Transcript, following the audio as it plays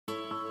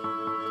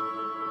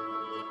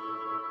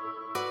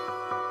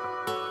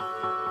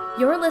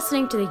You're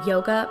listening to the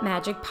Yoga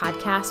Magic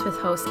Podcast with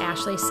host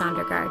Ashley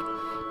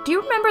Sondergaard. Do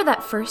you remember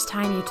that first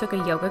time you took a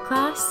yoga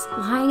class,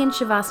 lying in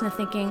Shavasana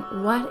thinking,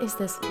 what is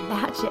this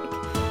magic?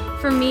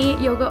 For me,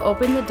 yoga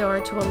opened the door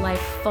to a life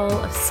full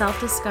of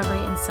self-discovery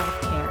and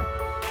self-care.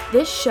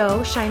 This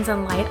show shines a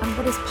light on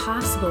what is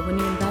possible when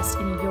you invest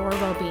in your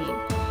well-being,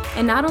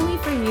 and not only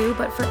for you,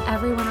 but for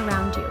everyone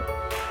around you.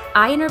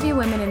 I interview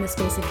women in the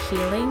space of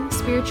healing,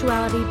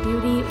 spirituality,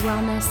 beauty,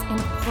 wellness, and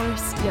of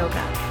course,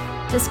 yoga.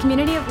 This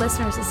community of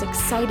listeners is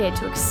excited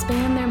to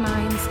expand their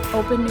minds,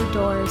 open new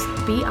doors,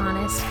 be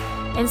honest,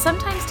 and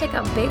sometimes take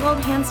a big old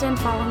handstand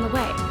fall on the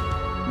way.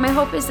 My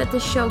hope is that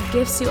this show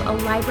gives you a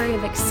library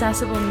of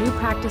accessible new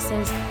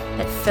practices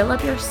that fill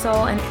up your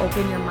soul and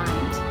open your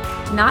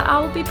mind. Not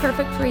all will be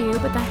perfect for you,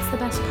 but that's the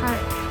best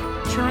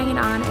part. Trying it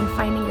on and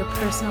finding your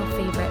personal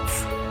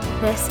favorites.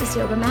 This is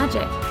Yoga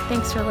Magic.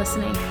 Thanks for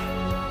listening.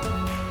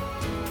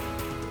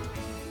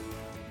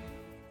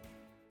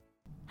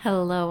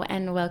 Hello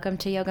and welcome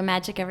to Yoga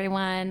Magic,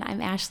 everyone.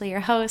 I'm Ashley, your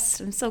host.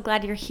 I'm so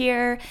glad you're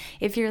here.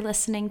 If you're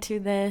listening to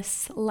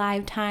this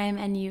live time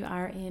and you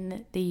are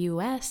in the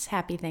U.S.,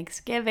 happy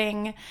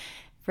Thanksgiving.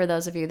 For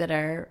those of you that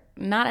are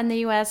not in the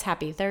U.S.,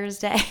 happy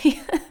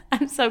Thursday.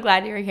 I'm so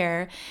glad you're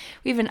here.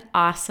 We have an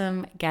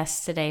awesome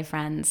guest today,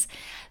 friends.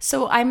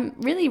 So I'm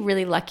really,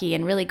 really lucky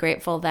and really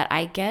grateful that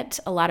I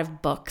get a lot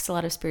of books, a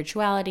lot of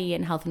spirituality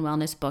and health and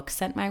wellness books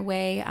sent my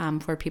way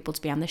for people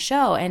to be on the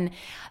show. And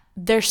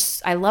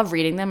I love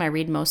reading them. I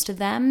read most of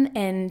them.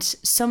 And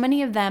so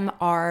many of them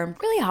are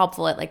really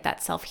helpful at like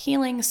that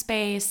self-healing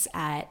space,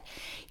 at,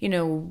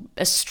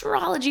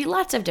 astrology,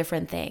 lots of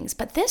different things.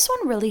 But this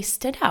one really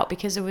stood out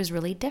because it was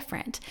really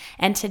different.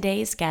 And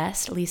today's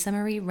guest, Lisa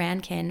Marie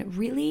Rankin,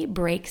 really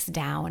breaks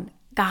down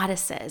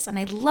goddesses. And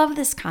I love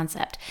this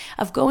concept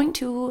of going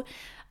to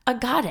a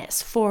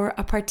goddess for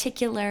a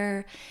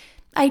particular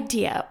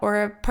idea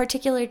or a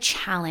particular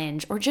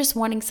challenge or just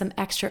wanting some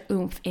extra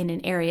oomph in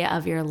an area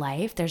of your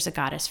life. There's a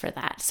goddess for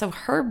that. So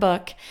her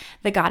book,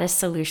 The Goddess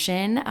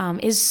Solution,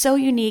 is so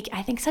unique.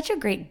 I think such a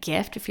great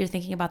gift if you're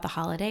thinking about the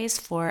holidays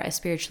for a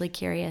spiritually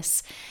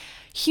curious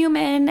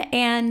human.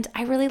 And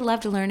I really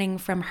loved learning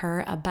from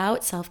her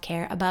about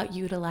self-care, about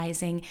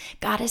utilizing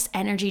goddess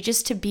energy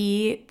just to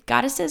be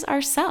goddesses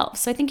ourselves.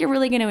 So I think you're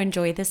really going to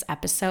enjoy this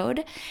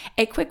episode.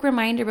 A quick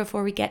reminder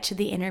before we get to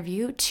the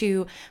interview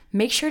to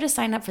make sure to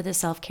sign up for the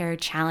self-care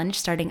challenge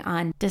starting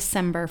on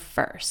December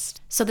 1st.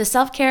 So the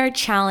self-care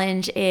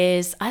challenge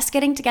is us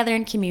getting together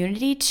in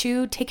community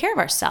to take care of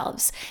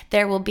ourselves.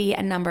 There will be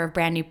a number of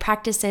brand new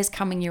practices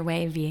coming your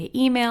way via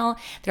email.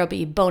 There'll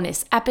be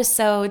bonus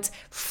episodes,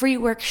 free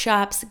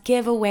workshops,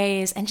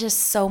 giveaways, and just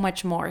so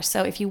much more.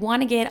 So if you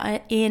want to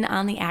get in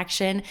on the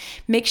action,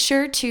 make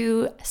sure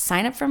to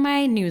sign up for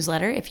my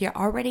newsletter. If you're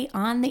already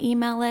on the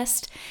email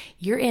list,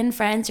 you're in,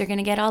 friends. You're going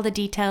to get all the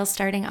details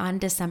starting on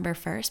December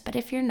 1st. But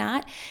if you're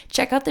not,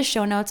 check out the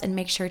show notes and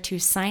make sure to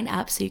sign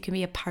up so you can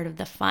be a part of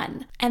the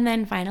fun. And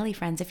then finally,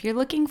 friends, if you're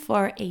looking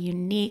for a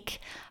unique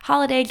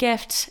holiday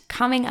gift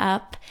coming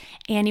up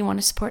and you want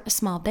to support a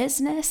small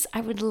business,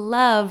 I would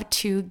love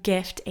to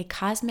gift a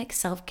cosmic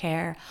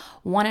self-care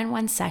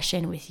one-on-one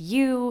session with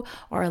you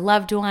or a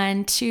loved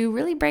one to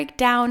really break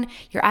down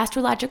your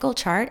astrological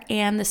chart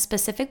and the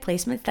specific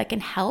placements that can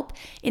help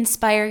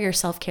inspire your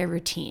self-care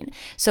routine.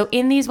 So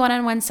in these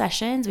one-on-one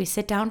sessions, we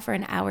sit down for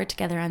an hour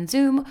together on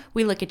Zoom,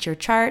 we look at your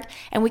chart,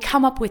 and we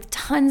come up with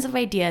tons of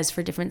ideas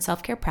for different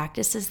self-care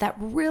practices that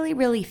really,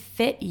 really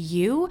fit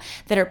you,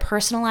 that are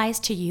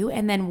personalized to you,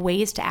 and then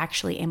ways to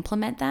actually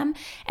implement them.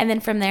 And then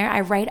from there,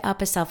 I write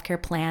up a self-care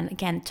plan,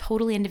 again,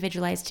 totally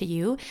individualized to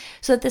you,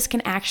 so that this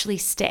can actually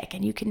stick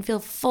and you can feel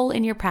full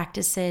in your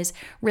practices,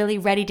 really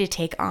ready to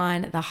take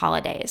on the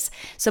holidays.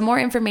 So more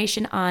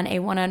information on a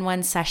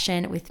one-on-one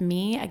session with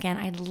me. Again,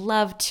 I'd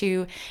love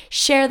to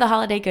share the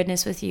holiday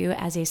goodness with you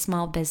as a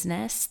small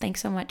business.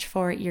 Thanks so much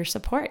for your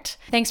support.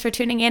 Thanks for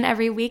tuning in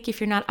every week.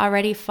 If you're not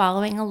already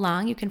following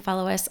along, you can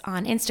follow us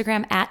on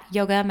Instagram at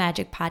Yoga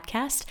Magic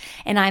Podcast,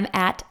 and I'm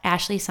at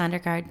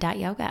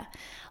ashleysondergaard.yoga.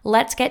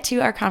 Let's get to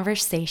our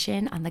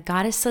conversation on the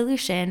Goddess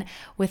Solution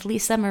with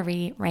Lisa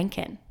Marie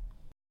Rankin.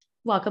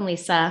 Welcome,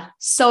 Lisa.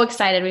 So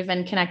excited. We've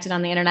been connected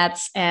on the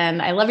internets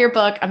and I love your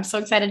book. I'm so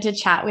excited to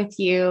chat with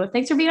you.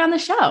 Thanks for being on the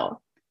show.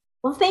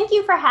 Well, thank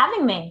you for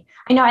having me.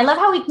 I know I love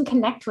how we can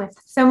connect with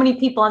so many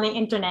people on the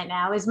internet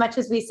now. As much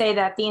as we say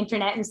that the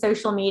internet and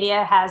social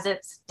media has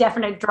its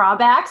definite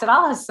drawbacks, it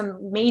all has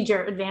some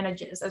major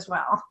advantages as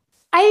well.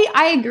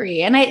 I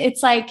agree. And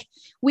it's like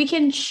we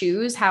can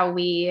choose how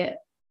we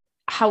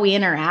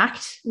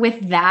interact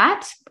with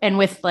that and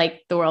with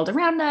like the world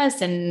around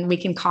us, and we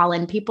can call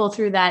in people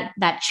through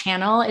that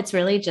channel. It's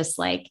really just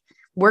like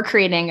we're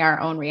creating our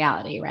own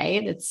reality,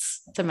 right?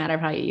 It's a matter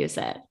of how you use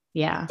it.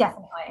 Yeah,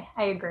 definitely.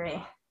 I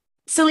agree.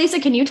 So Lisa,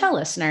 can you tell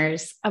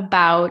listeners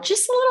about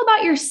just a little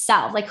about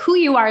yourself, like who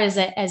you are as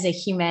a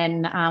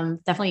human?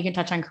 Definitely you can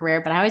touch on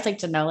career, but I always like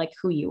to know like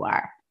who you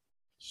are.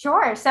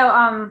 Sure. So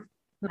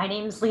my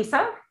name's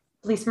Lisa.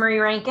 Lisa Marie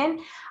Rankin.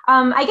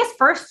 I guess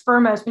first,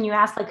 foremost, when you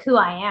ask like who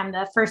I am,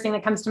 the first thing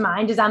that comes to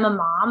mind is I'm a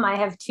mom. I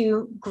have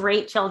two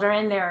great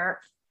children. They're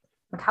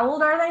like, how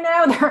old are they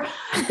now?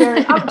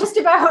 They're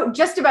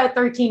just about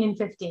 13 and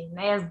 15.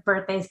 They have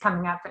birthdays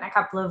coming up in a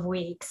couple of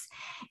weeks.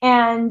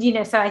 And,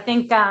 so I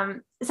think,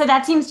 so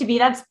that's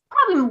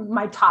probably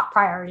my top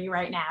priority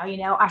right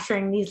now,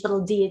 ushering these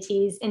little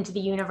deities into the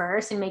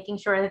universe and making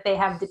sure that they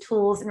have the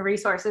tools and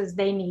resources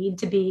they need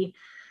to be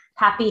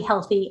happy,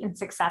 healthy, and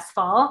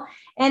successful.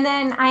 And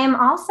then I am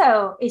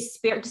also a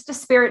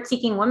spirit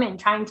seeking woman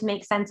trying to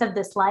make sense of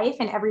this life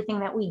and everything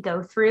that we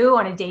go through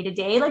on a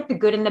day-to-day, like the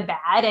good and the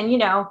bad. And,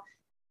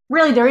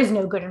 really there is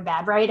no good and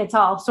bad, right? It's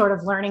all sort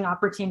of learning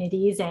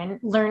opportunities and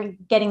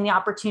getting the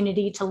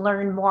opportunity to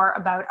learn more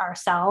about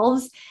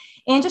ourselves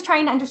and just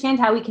trying to understand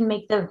how we can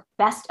make the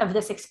best of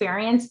this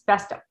experience,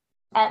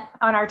 on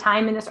our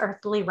time in this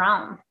earthly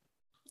realm.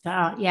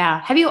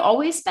 Yeah. Have you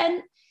always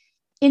been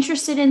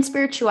interested in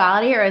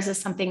spirituality, or is this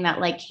something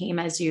that like came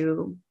as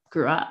you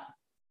grew up?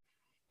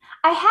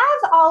 I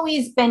have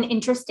always been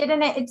interested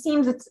in it. It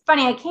seems, it's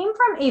funny. I came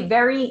from a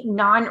very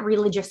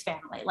non-religious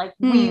family. Like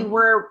we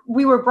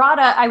were brought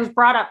up, I was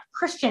brought up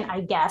Christian,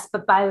 I guess,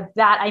 but by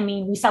that, I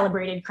mean, we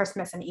celebrated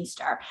Christmas and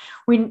Easter.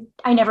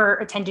 I never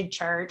attended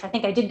church. I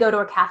think I did go to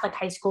a Catholic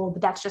high school,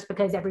 but that's just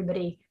because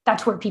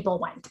that's where people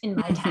went in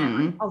my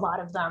town, a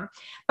lot of them.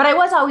 But I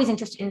was always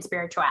interested in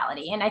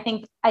spirituality. And I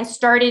think I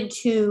started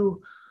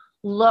to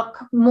look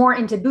more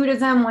into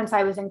Buddhism once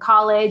I was in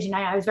college, and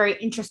I was very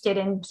interested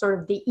in sort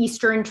of the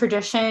Eastern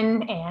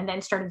tradition, and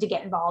then started to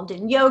get involved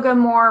in yoga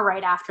more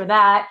right after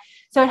that.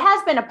 So it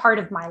has been a part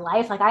of my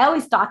life. Like I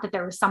always thought that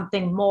there was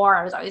something more.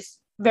 I was always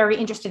very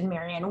interested in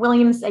Marianne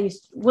Williamson.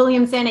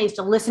 I used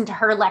to listen to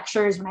her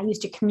lectures when I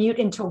used to commute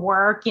into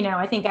work.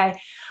 I think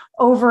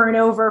over and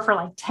over for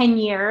like 10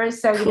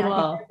 years. So, cool.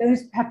 I think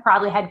those have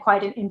probably had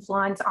quite an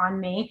influence on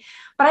me,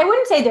 but I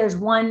wouldn't say there's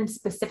one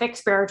specific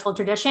spiritual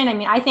tradition. I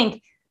mean, I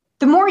think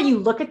the more you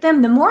look at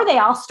them, the more they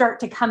all start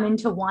to come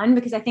into one,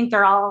 because I think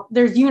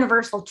there's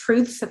universal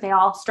truths that they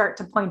all start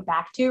to point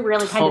back to,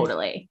 really kind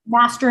of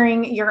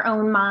mastering your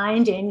own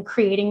mind and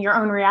creating your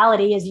own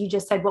reality, as you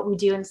just said, what we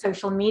do in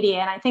social media.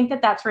 And I think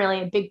that that's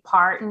really a big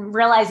part, and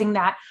realizing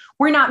that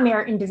we're not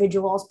mere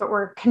individuals, but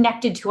we're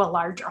connected to a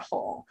larger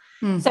whole.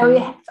 So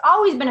it's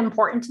always been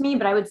important to me,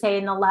 but I would say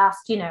in the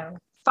last,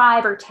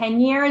 5 or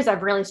 10 years,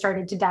 I've really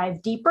started to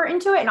dive deeper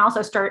into it and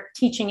also start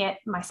teaching it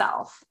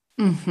myself.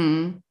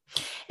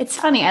 It's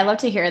funny. I love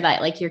to hear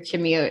that, like your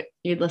commute,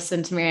 you'd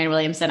listen to Marianne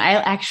Williamson. I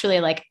actually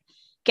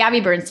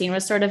Gabby Bernstein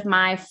was sort of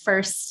my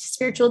first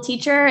spiritual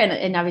teacher.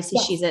 And obviously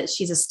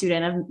she's a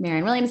student of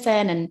Marianne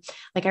Williamson. And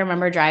like, I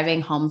remember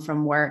driving home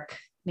from work,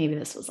 maybe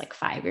this was like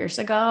 5 years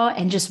ago,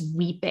 and just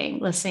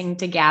weeping, listening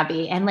to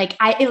Gabby. And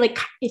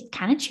it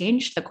kind of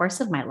changed the course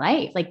of my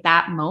life, like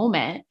that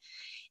moment.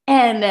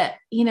 And,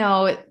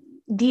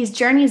 these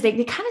journeys, they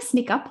kind of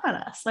sneak up on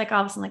us. Like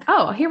all of a sudden, like,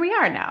 oh, here we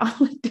are now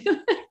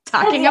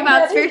talking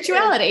about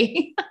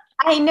spirituality.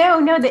 I know.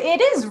 No,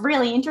 it is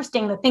really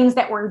interesting, the things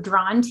that we're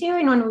drawn to.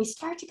 And when we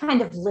start to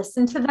kind of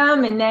listen to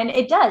them, and then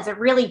it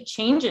really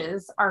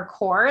changes our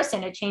course,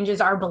 and it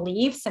changes our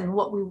beliefs and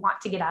what we want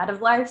to get out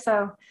of life.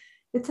 So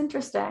it's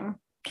interesting.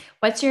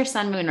 What's your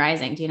sun, moon,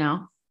 rising? Do you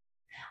know?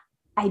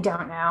 I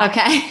don't know.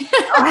 Okay.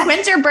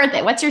 When's your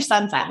birthday? What's your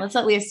sun sign? Let's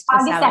at least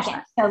August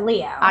 2nd. So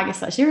Leo.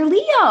 August 2nd. You're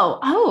Leo.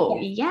 Oh,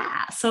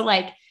 yeah. So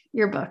like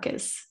your book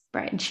is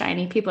bright and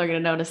shiny. People are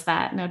going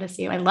to notice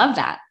you. I love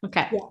that.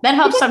 Okay. Yeah. That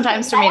helps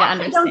sometimes for me to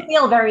understand. I don't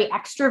feel very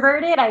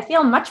extroverted. I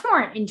feel much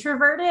more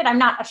introverted. I'm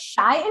not a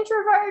shy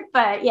introvert,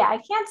 but yeah, I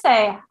can't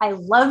say I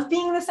love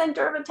being the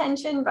center of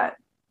attention, but.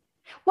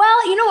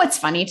 Well, you know what's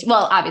funny?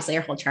 Well, obviously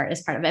your whole chart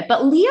is part of it,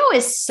 but Leo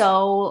is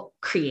so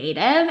creative.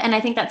 And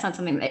I think that's not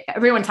something that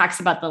everyone talks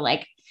about, the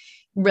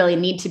really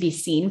need to be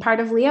seen part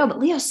of Leo, but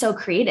Leo's so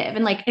creative.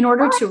 And in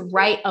order to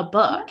write a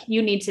book,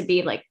 you need to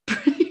be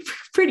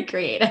pretty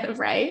creative,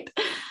 right?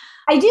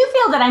 I do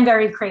feel that I'm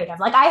very creative.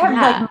 I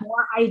have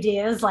more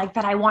ideas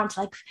that I want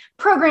to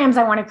programs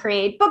I want to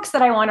create, books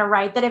that I want to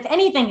write, that if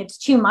anything, it's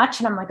too much.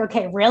 And I'm like,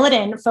 okay, reel it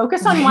in,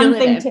 focus on one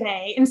thing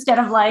today, instead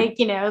of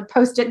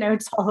Post-it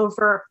notes all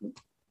over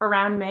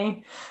around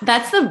me.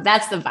 That's the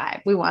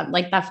vibe we want.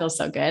 That feels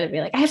so good. It'd be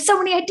I have so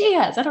many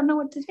ideas. I don't know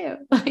what to do.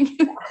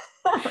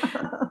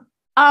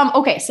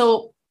 Okay.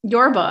 So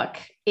your book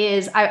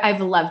is,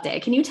 I've loved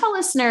it. Can you tell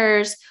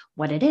listeners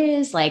what it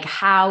is,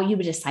 how you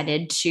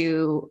decided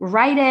to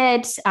write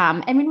it?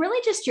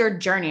 Really just your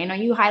journey. I know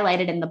you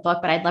highlighted in the book,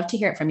 but I'd love to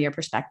hear it from your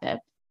perspective.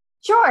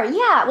 Sure.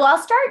 Yeah. Well, I'll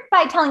start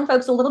by telling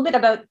folks a little bit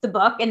about the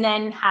book and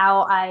then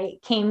how I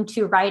came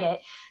to write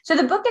it. So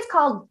the book is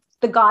called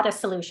The Goddess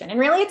Solution, and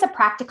really it's a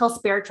practical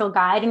spiritual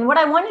guide. And what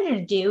I wanted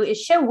to do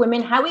is show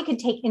women how we could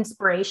take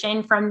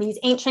inspiration from these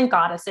ancient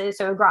goddesses,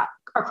 so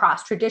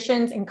across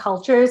traditions and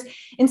cultures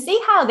and see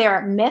how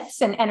their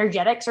myths and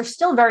energetics are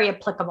still very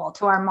applicable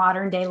to our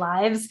modern day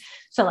lives.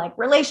 So like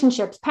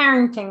relationships,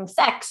 parenting,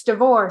 sex,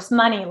 divorce,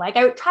 money, like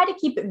I would try to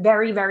keep it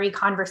very, very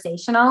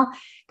conversational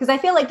because I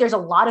feel like there's a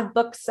lot of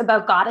books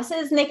about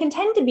goddesses and they can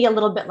tend to be a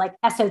little bit like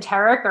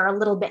esoteric or a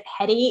little bit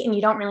heady and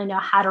you don't really know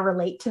how to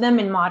relate to them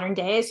in modern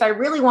days. So I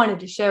really wanted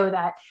to show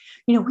that,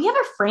 we have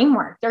a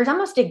framework. There's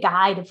almost a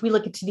guide if we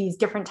look into these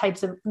different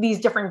types of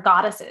these different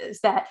goddesses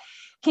that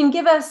can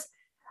give us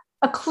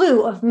a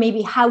clue of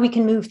maybe how we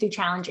can move through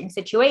challenging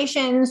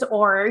situations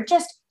or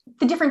just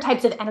the different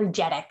types of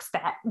energetics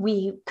that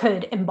we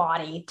could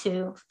embody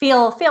to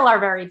feel our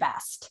very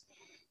best.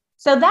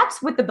 So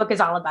that's what the book is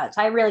all about.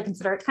 So I really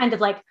consider it kind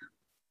of like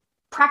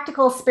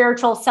practical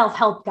spiritual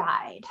self-help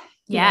guide.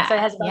 Yeah. So it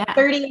has about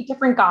 30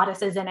 different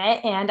goddesses in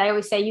it. And I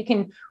always say you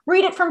can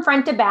read it from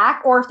front to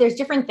back, or if there's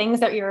different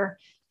things that you're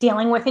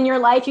dealing with in your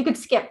life, you could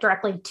skip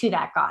directly to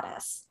that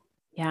goddess.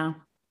 Yeah.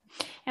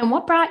 And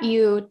what brought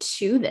you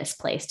to this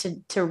place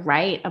to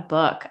write a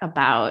book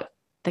about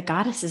the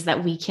goddesses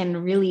that we can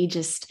really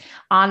just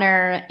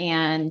honor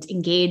and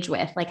engage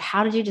with? Like,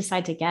 how did you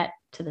decide to get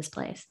to this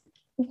place?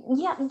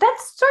 Yeah,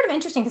 that's sort of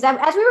interesting because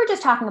as we were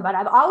just talking about,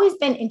 I've always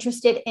been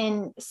interested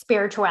in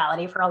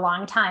spirituality for a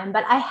long time,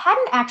 but I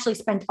hadn't actually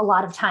spent a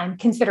lot of time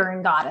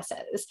considering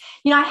goddesses.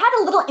 I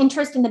had a little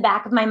interest in the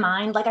back of my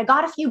mind. Like I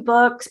got a few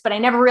books, but I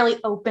never really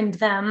opened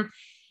them.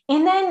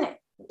 And then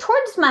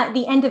towards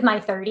the end of my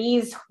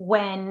 30s,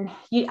 when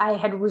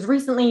was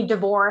recently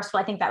divorced,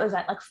 well, I think that was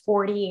at like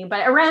 40,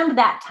 but around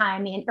that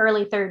time, the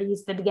early 30s,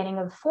 the beginning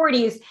of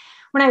 40s,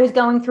 when I was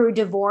going through a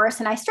divorce,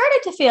 and I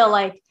started to feel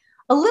like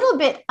a little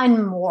bit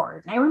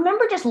unmoored. And I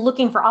remember just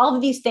looking for all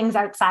of these things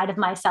outside of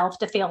myself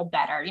to feel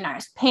better. I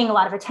was paying a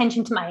lot of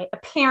attention to my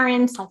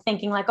appearance, like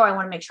thinking like, oh, I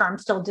want to make sure I'm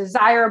still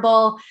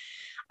desirable.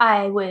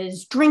 I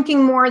was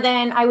drinking more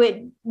than I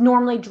would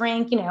normally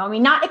drink,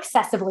 not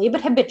excessively,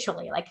 but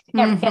habitually, like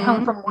get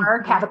home from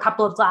work, have a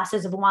couple of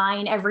glasses of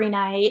wine every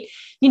night,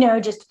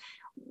 just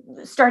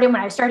started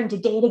when I was starting to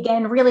date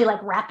again, really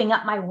like wrapping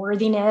up my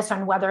worthiness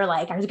on whether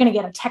like I was going to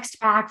get a text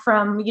back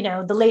from,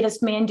 the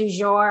latest man du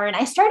jour. And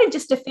I started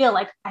just to feel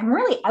like I'm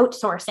really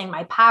outsourcing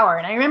my power.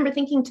 And I remember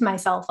thinking to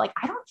myself, like,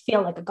 I don't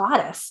feel like a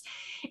goddess.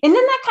 And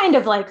then that kind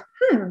of like,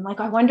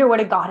 I wonder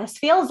what a goddess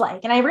feels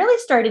like. And I really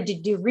started to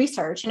do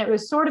research. And it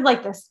was sort of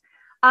like this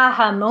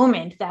aha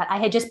moment that I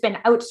had just been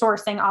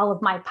outsourcing all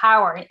of my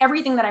power and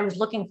everything that I was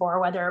looking for,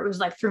 whether it was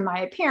like through my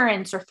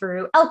appearance or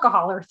through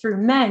alcohol or through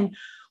men,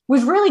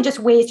 was really just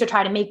ways to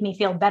try to make me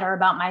feel better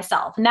about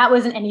myself. And that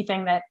wasn't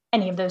anything that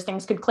any of those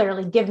things could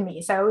clearly give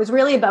me. So it was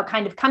really about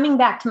kind of coming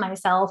back to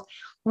myself,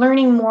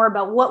 learning more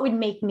about what would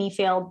make me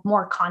feel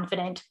more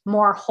confident,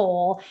 more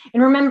whole,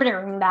 and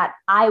remembering that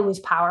I was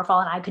powerful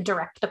and I could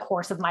direct the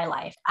course of my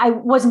life. I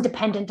wasn't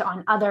dependent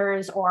on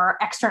others or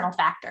external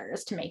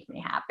factors to make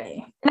me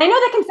happy. And I know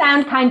that can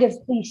sound kind of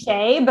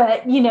cliche,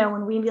 but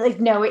when we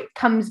it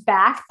comes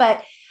back.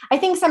 But I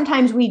think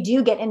sometimes we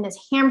do get in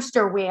this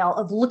hamster wheel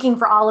of looking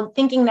for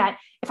thinking that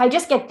if I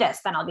just get this,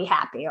 then I'll be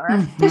happy. Or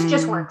if this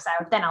just works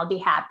out, then I'll be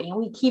happy. And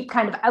we keep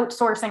kind of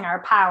outsourcing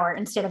our power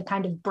instead of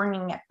kind of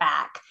bringing it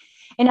back.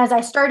 And as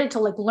I started to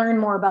learn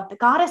more about the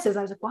goddesses,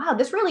 I was like, wow,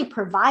 this really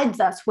provides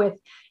us with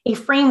a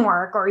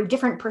framework or a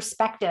different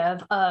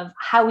perspective of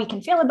how we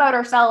can feel about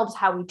ourselves,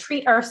 how we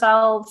treat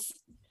ourselves,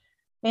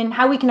 and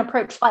how we can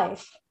approach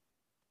life.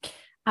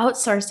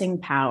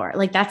 Outsourcing power.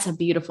 Like that's a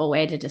beautiful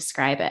way to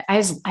describe it. I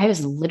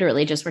was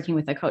literally just working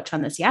with a coach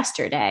on this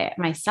yesterday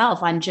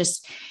myself on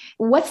just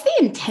what's the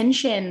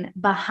intention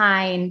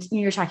behind,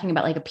 you're talking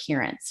about like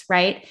appearance,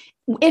 right?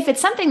 If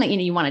it's something that,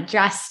 you want to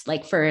dress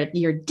like for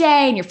your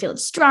day and you're feeling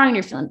strong and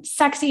you're feeling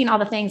sexy and all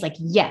the things, like,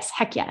 yes,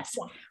 heck yes.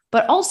 Yeah.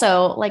 But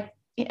also like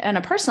on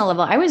a personal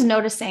level, I was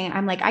noticing,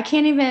 I'm like, I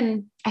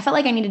felt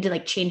like I needed to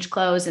change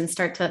clothes and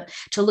start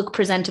to look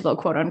presentable,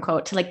 quote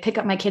unquote, to pick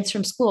up my kids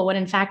from school. When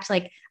in fact,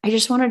 I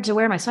just wanted to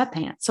wear my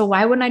sweatpants. So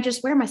why wouldn't I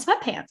just wear my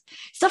sweatpants?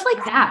 Stuff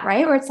like that,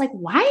 right? Where it's like,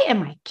 why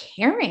am I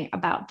caring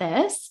about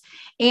this?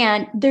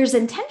 And there's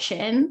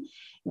intention.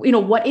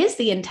 What is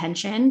the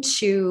intention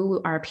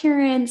to our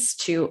appearance,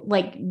 to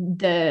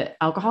the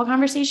alcohol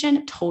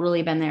conversation?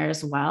 Totally been there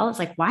as well. It's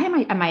like, why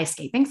am I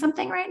escaping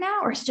something right now?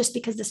 Or is it just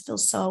because this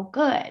feels so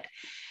good?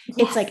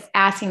 Yes. It's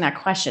asking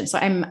that question. So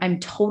I'm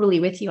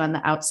totally with you on the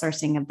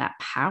outsourcing of that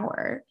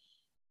power.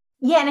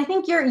 Yeah. And I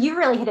think you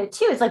really hit it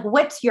too. It's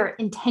what's your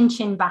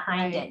intention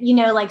behind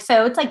it?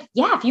 So it's if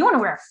you want to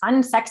wear a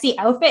fun, sexy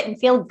outfit and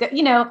feel good,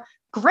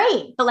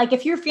 great. But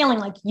if you're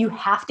feeling you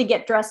have to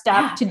get dressed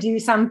up to do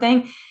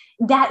something,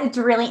 that it's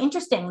really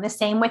interesting. The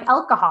same with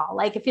alcohol.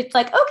 If it's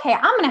okay,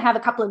 I'm going to have a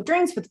couple of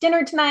drinks with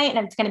dinner tonight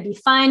and it's going to be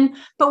fun.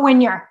 But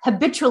when you're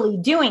habitually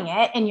doing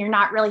it and you're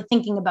not really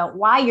thinking about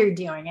why you're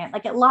doing it,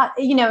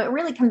 it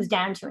really comes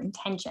down to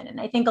intention.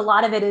 And I think a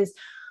lot of it is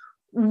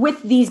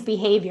with these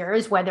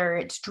behaviors, whether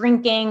it's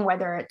drinking,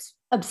 whether it's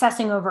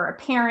obsessing over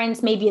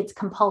appearance. Maybe it's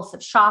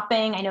compulsive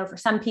shopping. I know for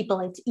some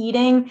people it's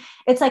eating.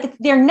 It's like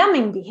they're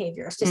numbing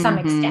behaviors to some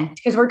extent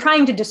because we're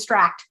trying to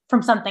distract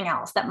from something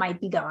else that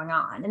might be going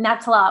on. And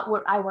that's a lot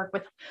what I work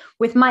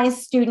with my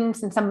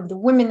students and some of the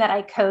women that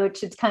I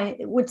coach. It's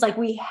like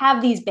we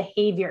have these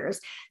behaviors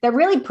that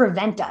really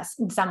prevent us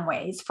in some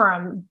ways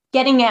from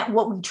getting at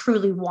what we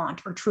truly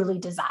want or truly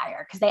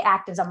desire, because they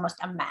act as almost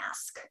a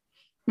mask.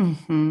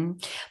 Mm-hmm.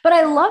 But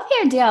I love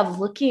the idea of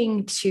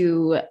looking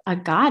to a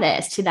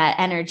goddess, to that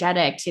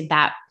energetic, to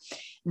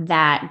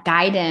that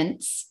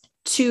guidance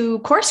to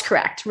course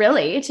correct,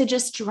 really, to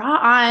just draw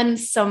on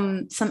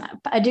some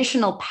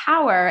additional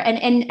power.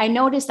 And I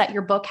noticed that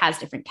your book has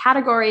different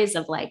categories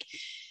of like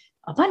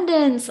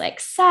abundance, like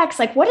sex,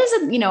 like what is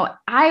it,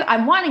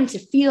 I'm wanting to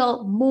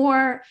feel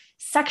more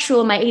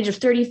sexual in my age of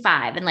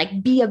 35 and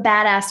like be a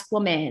badass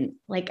woman.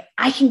 Like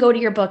I can go to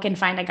your book and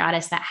find a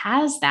goddess that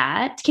has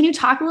that. Can you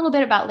talk a little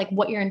bit about like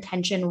what your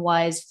intention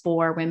was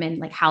for women,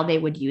 like how they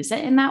would use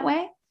it in that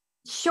way?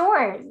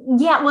 Sure.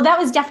 Yeah. Well, that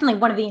was definitely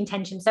one of the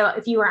intentions. So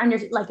if you were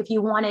if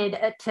you wanted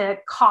to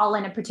call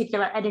in a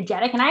particular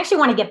energetic, and I actually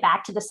want to get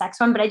back to the sex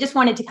one, but I just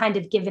wanted to kind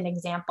of give an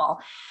example.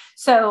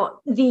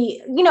 So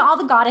all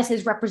the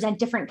goddesses represent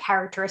different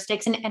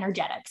characteristics and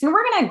energetics, and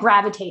we're going to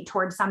gravitate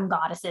towards some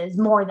goddesses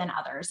more than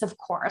others, of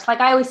course. Like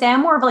I always say,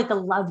 I'm more of like the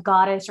love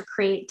goddess or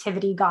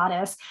creativity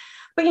goddess.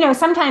 But,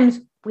 sometimes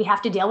we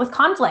have to deal with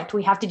conflict.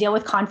 We have to deal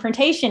with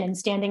confrontation and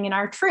standing in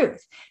our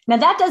truth. Now,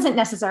 that doesn't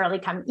necessarily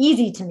come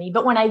easy to me,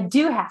 but when I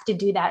do have to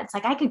do that, it's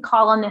like I could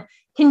call on the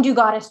Hindu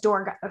goddess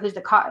Durga, who's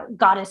the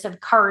goddess of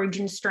courage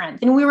and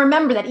strength. And we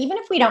remember that even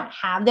if we don't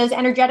have those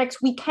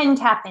energetics, we can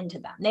tap into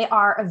them. They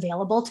are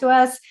available to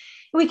us.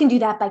 We can do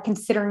that by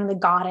considering the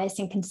goddess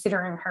and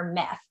considering her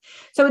myth.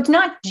 So it's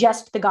not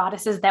just the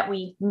goddesses that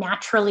we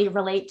naturally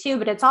relate to,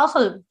 but it's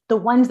also the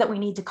ones that we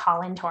need to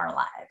call into our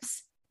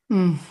lives.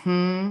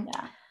 Mm-hmm.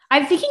 Yeah.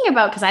 I'm thinking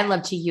about, because I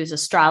love to use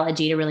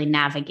astrology to really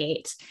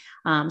navigate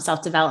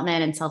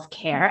self-development and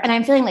self-care. And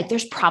I'm feeling like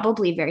there's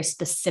probably very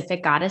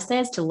specific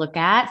goddesses to look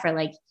at for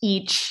like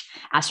each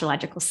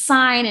astrological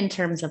sign in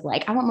terms of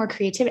like, I want more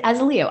creativity. As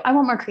a Leo, I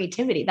want more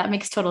creativity. That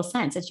makes total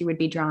sense that you would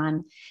be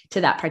drawn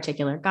to that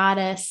particular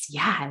goddess.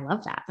 Yeah, I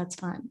love that. That's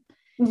fun.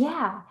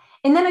 Yeah.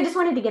 And then I just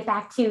wanted to get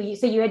back to you.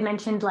 So you had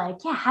mentioned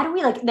how do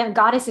we the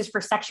goddesses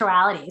for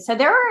sexuality? So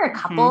there are a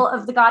couple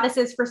of the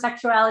goddesses for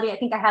sexuality. I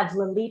think I have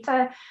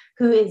Lolita,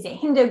 who is a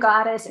Hindu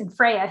goddess, and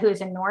Freya, who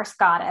is a Norse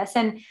goddess.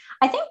 And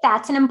I think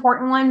that's an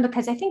important one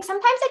because I think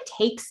sometimes it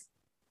takes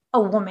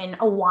a woman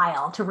a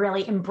while to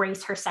really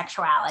embrace her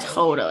sexuality.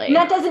 Totally. And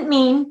that doesn't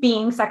mean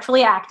being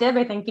sexually active.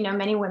 I think,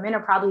 many women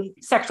are probably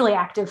sexually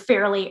active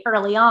fairly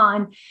early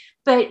on,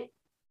 but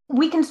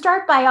we can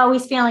start by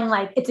always feeling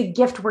like it's a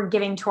gift we're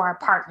giving to our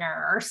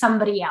partner or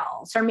somebody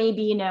else. Or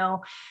maybe,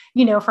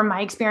 from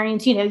my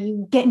experience,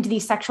 you get into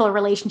these sexual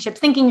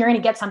relationships thinking you're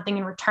going to get something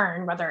in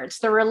return, whether it's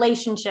the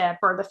relationship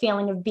or the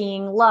feeling of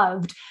being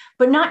loved,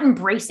 but not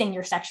embracing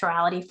your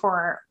sexuality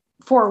for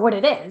what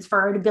it is,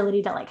 for an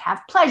ability to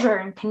have pleasure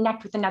and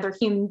connect with another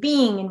human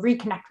being and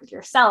reconnect with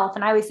yourself.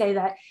 And I always say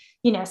that,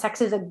 sex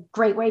is a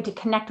great way to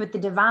connect with the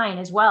divine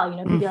as well.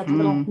 It can be like a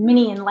little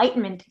mini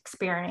enlightenment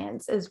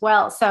experience as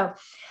well. So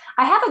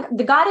I have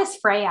the goddess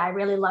Freya I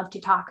really love to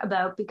talk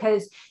about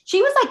because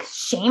she was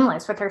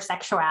shameless with her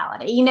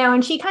sexuality,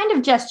 and she kind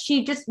of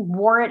she just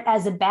wore it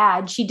as a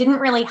badge. She didn't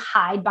really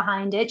hide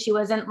behind it. She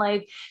wasn't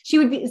was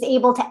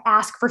able to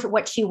ask for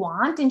what she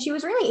wanted. And she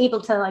was really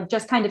able to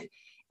just kind of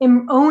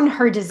own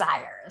her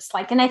desires.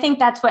 And I think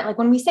that's what,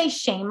 when we say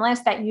shameless,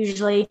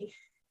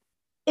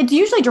 it's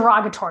usually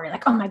derogatory.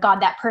 Oh my God,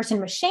 that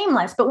person was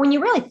shameless. But when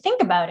you really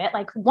think about it,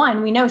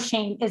 one, we know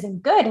shame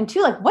isn't good. And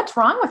two, what's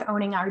wrong with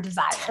owning our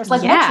desires?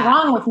 What's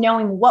wrong with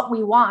knowing what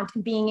we want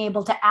and being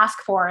able to ask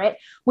for it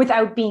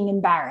without being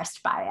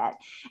embarrassed by it?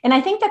 And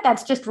I think that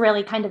that's just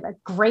really kind of a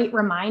great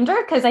reminder,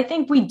 because I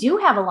think we do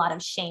have a lot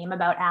of shame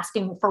about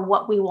asking for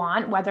what we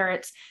want, whether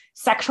it's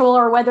sexual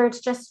or whether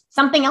it's just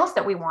something else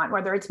that we want,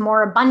 whether it's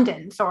more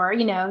abundance or,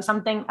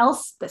 something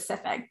else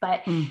specific,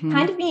 but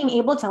kind of being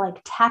able to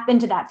tap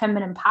into that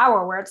feminine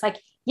power where it's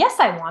yes,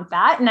 I want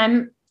that.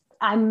 And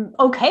I'm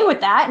okay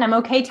with that. And I'm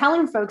okay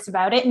telling folks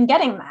about it and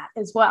getting that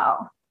as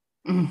well.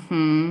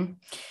 Mm-hmm.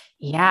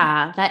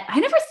 Yeah. That I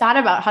never thought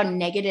about how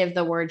negative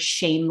the word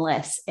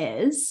shameless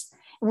is,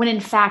 when in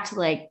fact,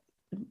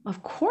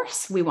 of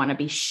course we want to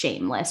be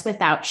shameless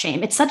without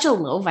shame. It's such a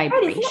low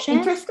vibration. Right, isn't that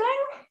interesting?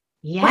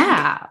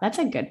 Yeah, that's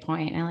a good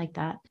point. I like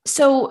that.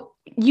 So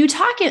you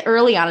talk it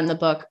early on in the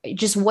book,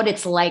 just what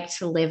it's like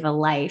to live a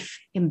life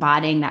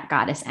embodying that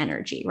goddess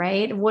energy,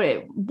 right?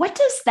 What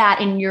does that,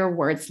 in your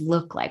words,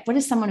 look like? What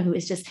is someone who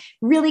is just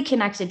really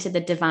connected to the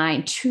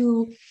divine,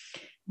 to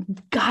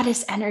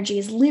goddess energy,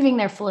 is living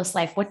their fullest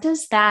life? What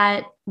does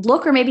that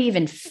look, or maybe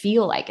even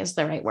feel like, is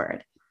the right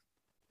word?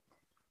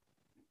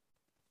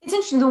 It's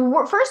interesting.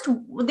 First,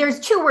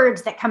 there's two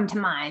words that come to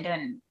mind,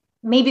 and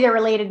maybe they're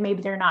related, maybe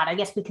they're not. I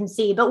guess we can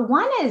see. But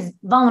one is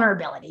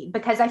vulnerability,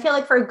 because I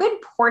feel for a good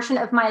portion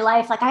of my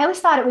life, I always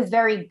thought it was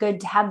very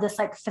good to have this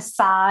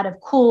facade of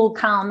cool,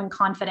 calm, and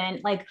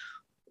confident,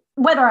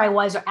 whether I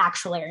was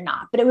actually or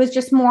not, but it was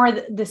just more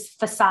this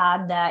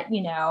facade that,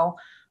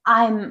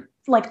 I'm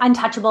like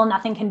untouchable,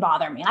 nothing can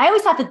bother me. And I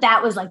always thought that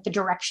that was like the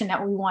direction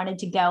that we wanted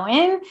to go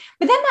in.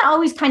 But then that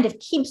always kind of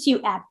keeps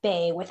you at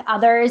bay with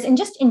others and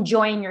just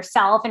enjoying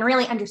yourself and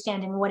really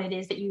understanding what it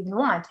is that you even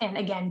want. And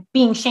again,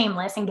 being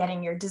shameless and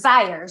getting your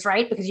desires,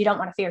 right? Because you don't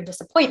want to fear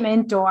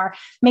disappointment or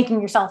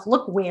making yourself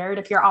look weird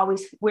if you're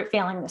always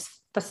feeling this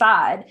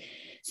facade.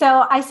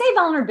 So I say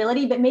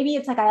vulnerability, but maybe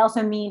it's like, I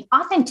also mean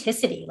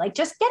authenticity, like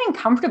just getting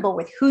comfortable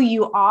with who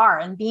you are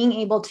and being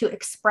able to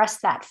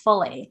express that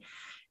fully.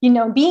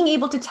 Being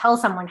able to tell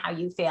someone how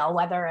you feel,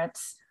 whether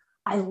it's,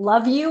 I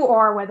love you,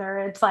 or whether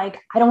it's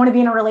like, I don't want to be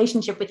in a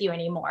relationship with you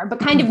anymore, but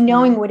kind of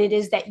knowing what it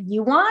is that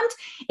you want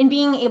and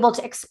being able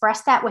to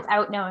express that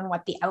without knowing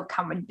what the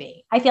outcome would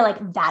be. I feel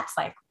like that's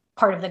like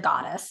part of the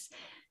goddess.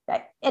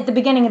 At the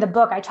beginning of the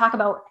book, I talk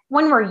about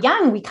when we're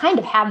young, we kind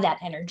of have that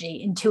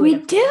energy intuitively.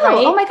 We do.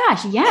 Right? Oh my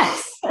gosh.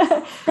 Yes.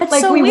 That's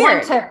like so we weird.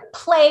 want to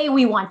play.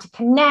 We want to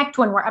connect.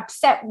 When we're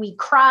upset, we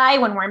cry.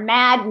 When we're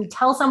mad, we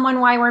tell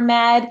someone why we're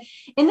mad.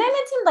 And then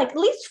it seemed like, at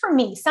least for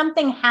me,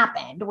 something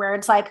happened where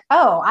it's like,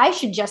 oh, I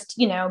should just,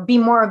 be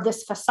more of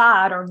this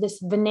facade or this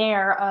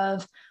veneer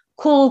of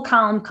cool,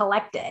 calm,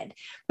 collected.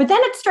 But then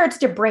it starts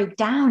to break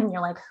down and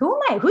you're like, who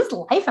am I? Whose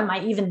life am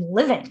I even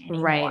living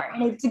anymore? Right.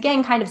 And it's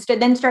again kind of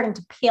then starting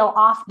to peel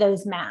off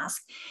those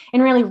masks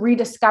and really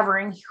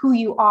rediscovering who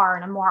you are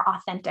in a more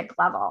authentic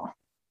level.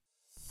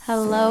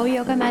 Hello,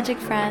 Yoga Magic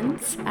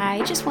friends.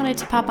 I just wanted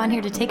to pop on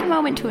here to take a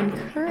moment to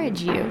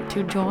encourage you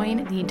to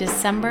join the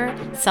December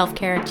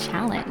Self-Care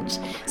Challenge.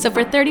 So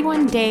for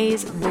 31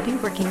 days, we'll be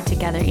working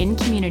together in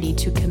community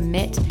to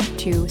commit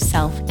to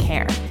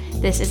self-care.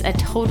 This is a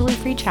totally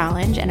free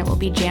challenge, and it will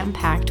be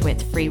jam-packed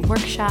with free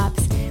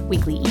workshops,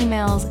 weekly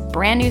emails,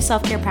 brand new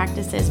self-care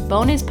practices,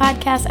 bonus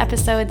podcast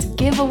episodes,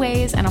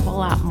 giveaways, and a whole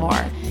lot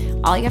more.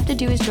 All you have to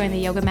do is join the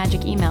Yoga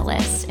Magic email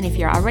list. And if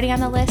you're already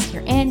on the list,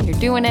 you're in, you're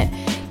doing it.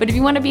 But if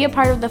you want to be a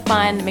part of the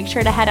fun, make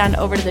sure to head on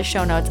over to the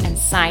show notes and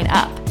sign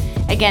up.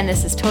 Again,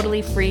 this is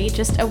totally free,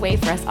 just a way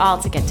for us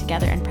all to get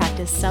together and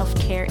practice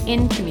self-care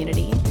in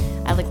community.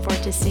 I look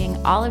forward to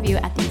seeing all of you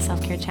at the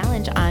Self-Care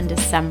Challenge on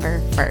December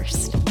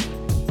 1st.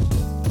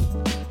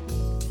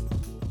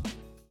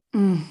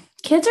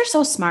 Kids are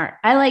so smart.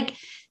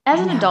 As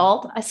an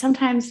adult, I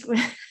sometimes when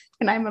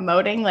I'm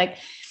emoting,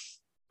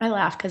 I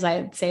laugh because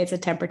I say it's a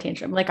temper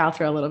tantrum. I'll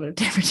throw a little bit of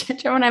temper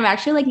tantrum when I'm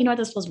actually what,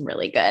 this feels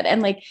really good.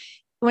 And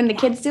when the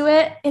kids do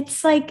it,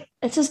 it's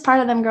it's just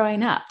part of them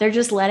growing up. They're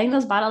just letting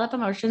those bottled up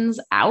emotions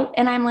out.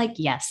 And I'm like,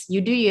 yes,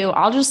 you do you.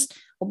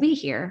 We'll be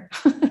here.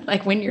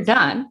 When you're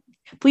done,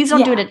 please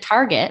don't do it at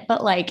Target.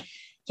 But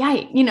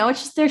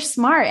it's just, they're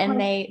smart and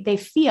they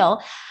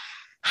feel.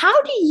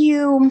 How do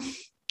you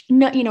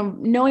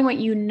knowing what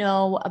you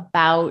know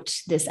about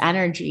this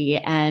energy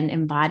and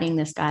embodying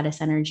this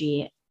goddess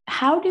energy,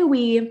 how do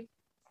we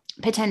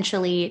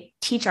potentially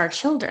teach our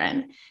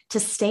children to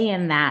stay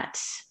in that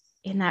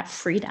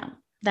freedom,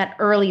 that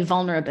early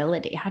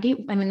vulnerability? How do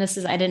you,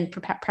 I didn't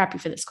prep you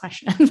for this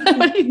question.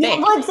 What do you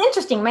think? Well, it's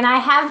interesting. I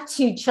have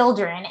 2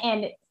 children,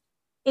 and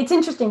it's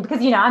interesting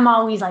because, I'm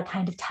always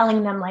kind of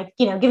telling them,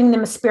 giving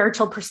them a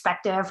spiritual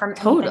perspective from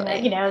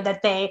anything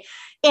that they,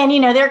 and,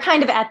 they're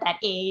kind of at that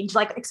age,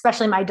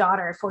 especially my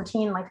daughter at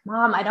 14,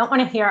 Mom, I don't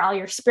want to hear all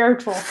your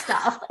spiritual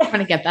stuff. I'm going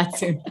to get that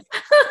soon.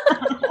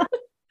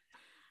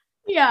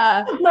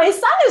 Yeah. My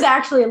son is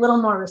actually a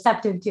little more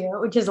receptive to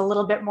it, which is a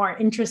little bit more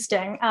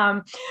interesting.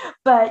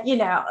 But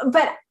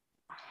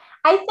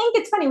I think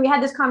it's funny. We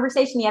had this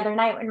conversation the other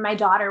night when my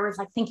daughter was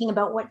thinking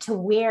about what to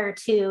wear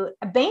to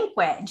a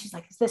banquet. And she's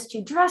like, is this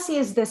too dressy?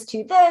 Is this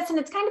too this? And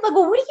it's kind of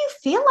well, what do you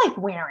feel like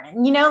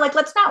wearing?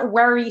 Let's not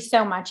worry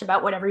so much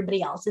about what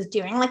everybody else is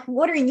doing.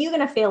 What are you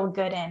going to feel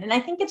good in? And I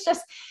think it's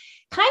just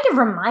kind of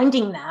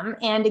reminding them.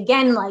 And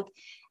again,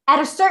 at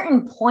a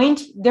certain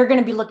point, they're going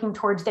to be looking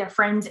towards their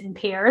friends and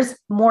peers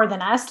more than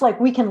us.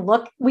 We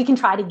can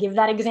try to give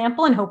that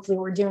example, and hopefully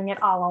we're doing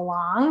it all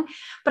along.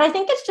 But I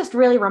think it's just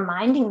really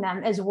reminding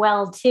them as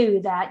well, too,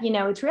 that,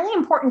 it's really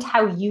important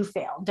how you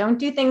feel. Don't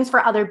do things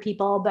for other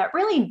people, but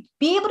really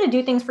be able to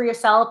do things for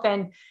yourself,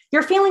 and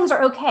your feelings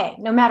are okay,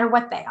 no matter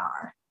what they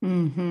are.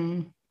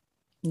 Mm-hmm.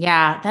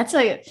 Yeah, that's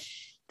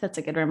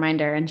a good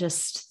reminder. And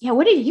just,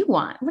 what do you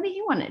want? What do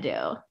you want to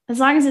do? As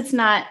long as it's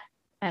not,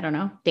 I don't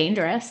know,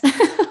 dangerous.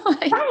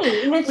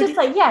 Right. And it's just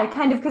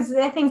kind of, because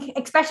I think,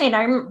 especially, and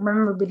I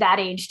remember with that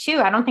age too,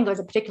 I don't think it was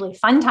a particularly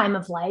fun time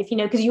of life,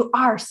 because you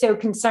are so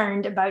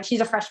concerned about,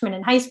 she's a freshman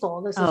in high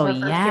school. This is her first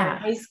year in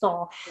high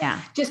school.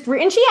 Yeah.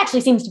 And she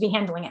actually seems to be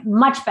handling it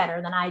much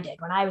better than I did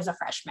when I was a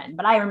freshman.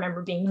 But I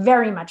remember being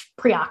very much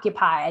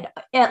preoccupied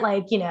at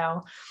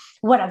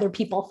what other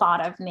people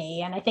thought of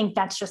me. And I think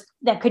that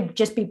could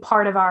just be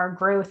part of our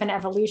growth and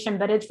evolution,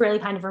 but it's really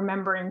kind of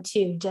remembering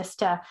to just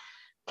to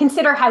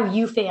consider how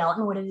you feel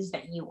and what it is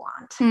that you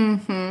want.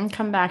 Mm-hmm.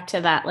 Come back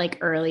to that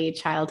early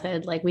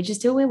childhood, we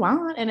just do what we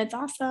want and it's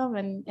awesome.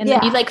 And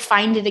then you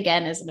find it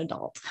again as an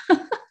adult.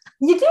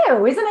 You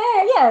do, isn't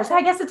it? Yes.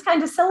 I guess it's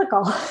kind of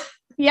cyclical.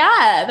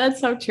 Yeah,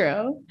 that's so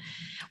true.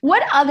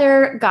 What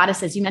other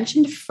goddesses? You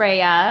mentioned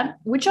Freya.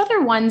 Which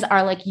other ones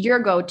are like your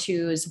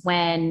go-tos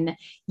when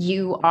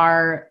you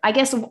are, I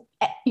guess,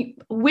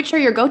 which are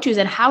your go-tos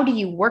and how do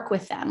you work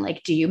with them?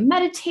 Like, do you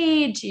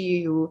meditate? Do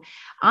you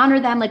honor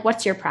them? Like,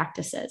 what's your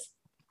practices?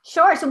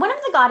 Sure. So one of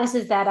the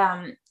goddesses that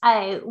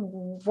I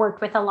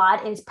worked with a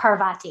lot is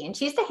Parvati, and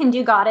she's the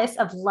Hindu goddess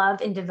of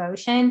love and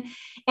devotion.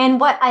 And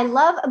what I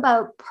love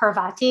about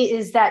Parvati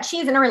is that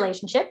she's in a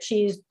relationship.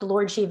 She's the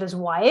Lord Shiva's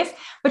wife,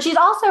 but she's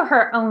also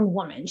her own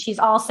woman. She's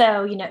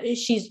also,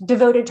 she's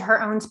devoted to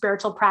her own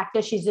spiritual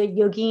practice. She's a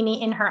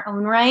yogini in her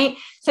own right.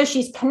 So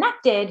she's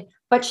connected,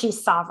 but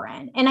she's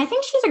sovereign. And I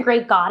think she's a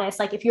great goddess.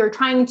 Like if you're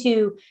trying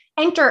to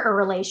enter a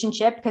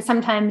relationship, because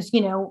sometimes,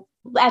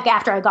 like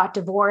after I got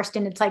divorced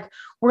and it's like,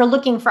 we're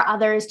looking for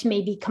others to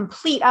maybe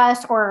complete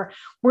us, or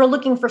we're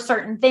looking for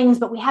certain things,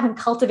 but we haven't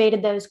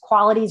cultivated those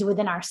qualities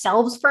within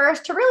ourselves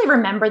first to really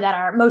remember that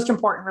our most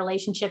important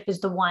relationship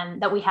is the one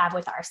that we have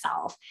with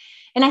ourselves.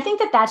 And I think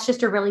that that's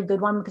just a really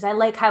good one because I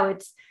like how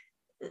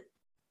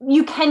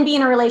you can be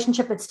in a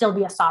relationship, but still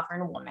be a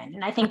sovereign woman.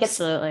 And I think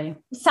absolutely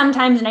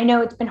sometimes, and I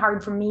know it's been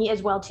hard for me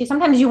as well too,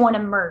 sometimes you want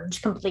to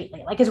merge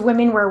completely. Like as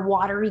women, we're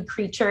watery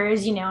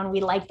creatures, and we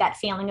like that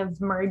feeling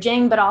of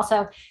merging, but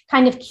also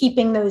kind of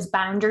keeping those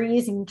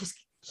boundaries and just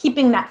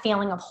keeping that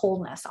feeling of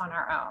wholeness on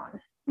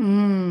our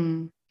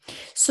own.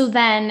 So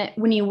then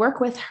when you work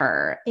with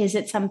her, is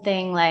it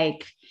something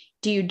like,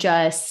 do you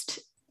just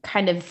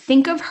kind of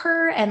think of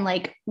her and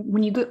like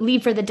when you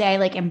leave for the day,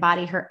 like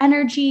embody her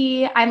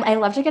energy? I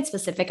love to get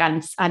specific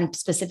on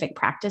specific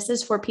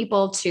practices for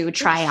people to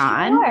try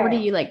on. What do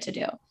you like to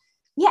do?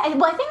 Yeah.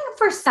 Well, I think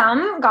for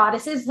some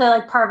goddesses,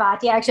 like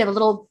Parvati, I actually have a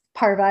little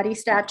Parvati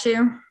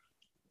statue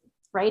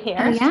right here.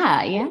 Oh,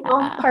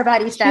 yeah.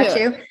 Parvati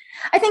statue. Cute.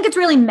 I think it's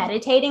really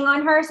meditating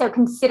on her. So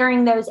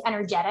considering those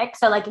energetics.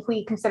 So like if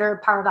we consider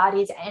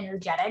Parvati's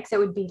energetics, it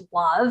would be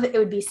love, it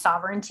would be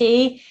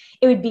sovereignty,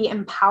 it would be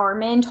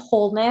empowerment,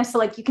 wholeness. So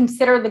like you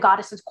consider the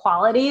goddess's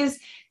qualities,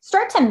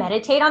 start to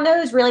meditate on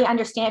those, really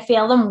understand,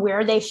 feel them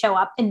where they show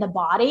up in the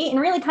body and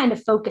really kind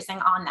of focusing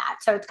on that.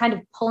 So it's kind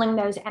of pulling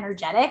those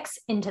energetics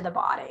into the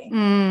body.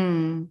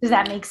 Does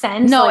that make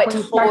sense? No, like it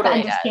when you totally start to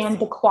understand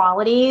the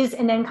qualities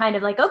and then kind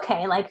of like,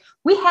 okay, like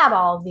we have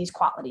all of these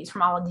qualities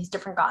from all of these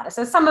different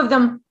goddesses. Some of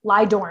them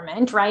lie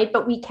dormant, right?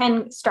 But we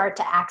can start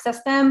to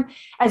access them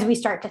as we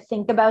start to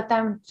think about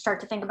them,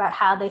 start to think about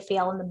how they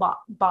feel in the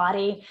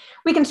body.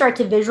 We can start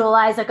to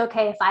visualize like,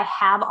 okay, if I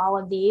have all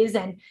of these.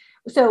 And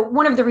so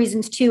one of the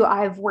reasons too,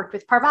 I've worked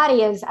with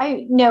Parvati is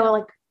I know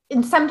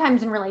like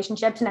sometimes in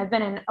relationships, and I've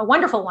been in a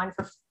wonderful one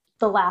for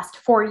the last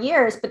 4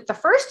 years, but the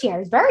first year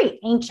is very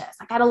anxious.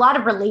 Like I had a lot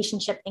of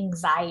relationship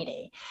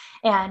anxiety,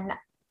 and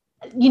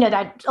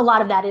that a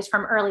lot of that is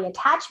from early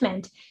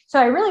attachment. So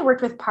I really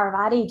worked with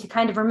Parvati to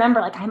kind of remember,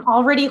 like, I'm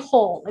already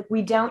whole. Like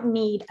we don't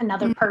need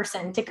another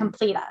person to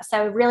complete us.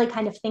 So really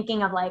kind of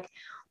thinking of like,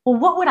 well,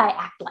 what would I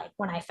act like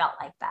when I felt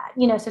like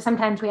that? So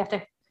sometimes we have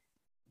to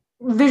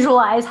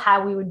visualize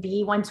how we would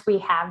be once we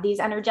have these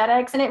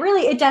energetics. And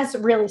it does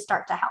really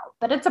start to help,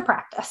 but it's a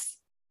practice.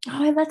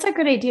 Oh, that's a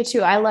good idea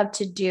too. I love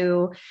to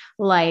do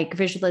like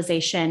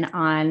visualization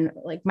on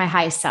like my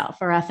high self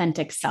or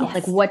authentic self. Yes.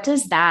 Like what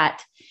does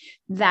that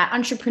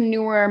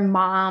entrepreneur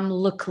mom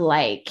look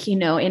like,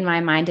 in my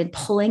mind, and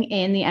pulling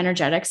in the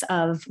energetics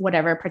of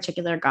whatever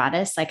particular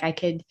goddess, like I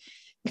could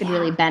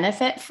really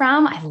benefit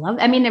from.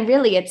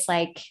 It's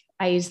like,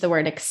 I use the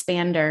word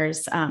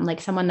expanders,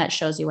 like someone that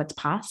shows you what's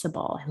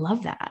possible. I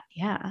love that.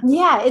 Yeah.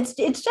 Yeah. It's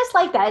just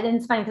like that. And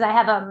it's funny because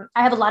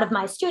I have a lot of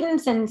my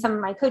students and some of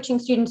my coaching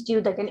students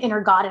do like an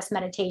inner goddess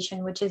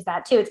meditation, which is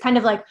that too. It's kind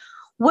of like,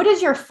 what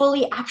does your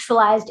fully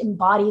actualized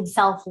embodied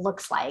self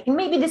looks like? And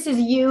maybe this is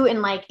you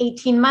in like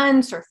 18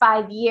 months or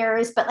 5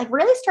 years, but like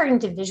really starting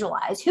to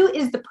visualize who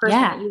is the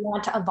person that you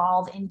want to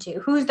evolve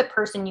into, who's the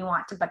person you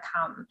want to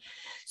become.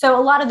 So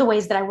a lot of the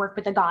ways that I work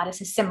with the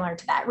goddess is similar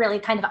to that, really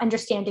kind of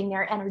understanding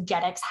their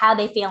energetics, how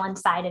they feel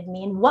inside of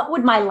me, and what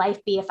would my life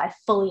be if I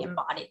fully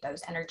embodied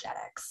those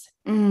energetics.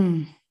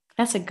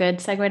 That's a good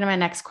segue to my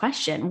next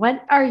question.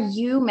 What are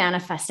you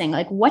manifesting?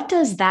 Like, what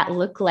does that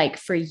look like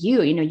for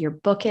you? Your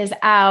book is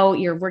out,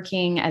 you're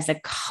working as a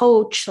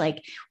coach.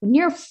 Like when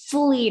you're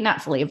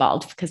not fully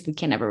evolved, because we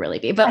can never really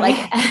be, but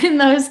like in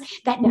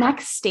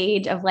next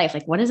stage of life,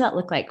 like what does that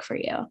look like for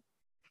you?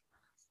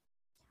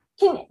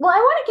 I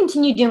want to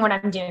continue doing what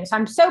I'm doing. So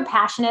I'm so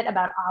passionate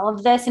about all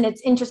of this. And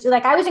it's interesting.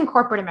 Like I was in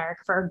corporate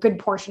America for a good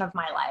portion of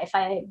my life.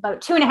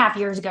 About 2.5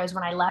 years ago is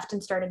when I left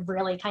and started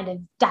really kind of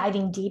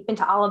diving deep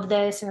into all of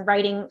this and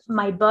writing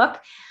my book.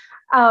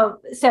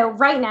 So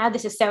right now,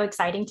 this is so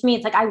exciting to me.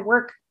 It's like I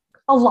work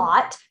a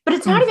lot, but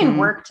it's not even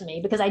work to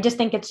me because I just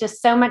think it's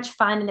just so much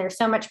fun and there's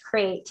so much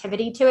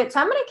creativity to it. So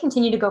I'm going to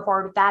continue to go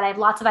forward with that. I have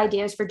lots of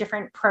ideas for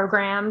different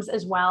programs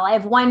as well. I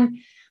have one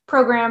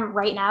program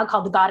right now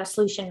called the Goddess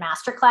Solution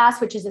Masterclass,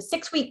 which is a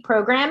 6-week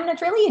program. And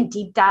it's really a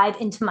deep dive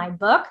into my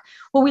book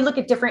where we look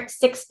at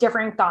 6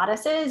 different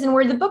goddesses, and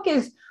where the book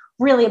is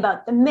really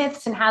about the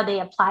myths and how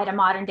they apply to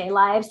modern day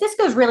lives. This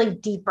goes really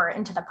deeper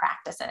into the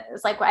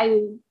practices. Like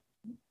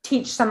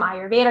teach some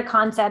Ayurveda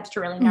concepts to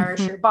really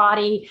nourish your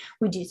body.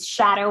 We do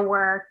shadow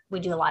work. We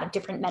do a lot of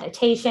different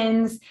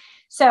meditations.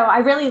 So I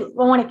really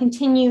want to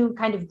continue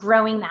kind of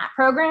growing that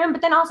program,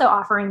 but then also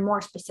offering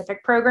more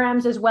specific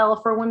programs as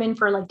well for women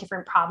for like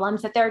different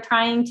problems that they're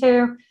trying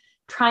to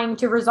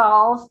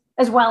resolve,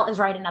 as well as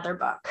write another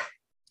book.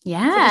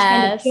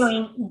 Yes. So just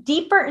kind of going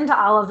deeper into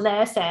all of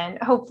this and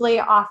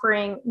hopefully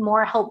offering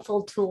more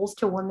helpful tools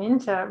to women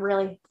to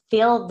really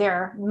feel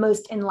their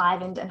most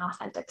enlivened and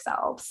authentic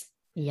selves.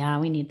 Yeah,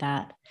 we need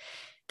that.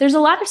 There's a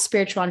lot of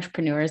spiritual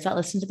entrepreneurs that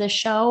listen to this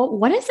show.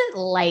 What is it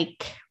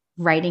like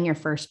writing your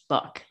first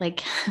book?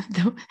 Like,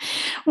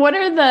 what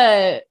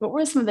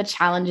were some of the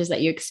challenges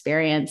that you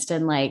experienced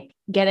and like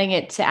getting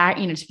it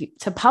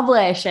to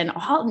publish and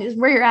all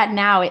where you're at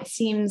now? It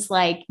seems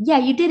like, yeah,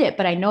 you did it,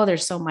 but I know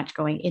there's so much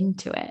going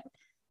into it.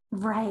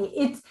 Right.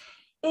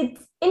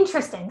 It's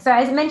interesting. So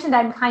as I mentioned,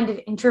 I'm kind of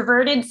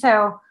introverted.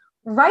 So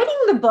writing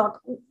the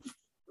book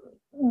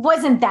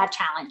wasn't that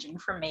challenging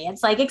for me.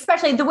 It's like,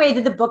 especially the way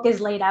that the book is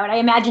laid out, I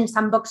imagine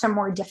some books are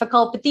more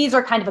difficult, but these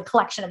are kind of a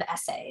collection of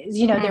essays.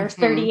 There's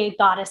 38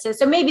 goddesses.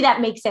 So maybe that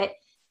makes it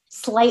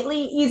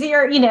slightly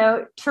easier,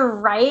 to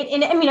write.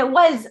 And I mean, it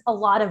was a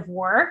lot of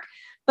work,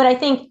 but I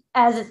think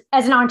as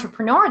an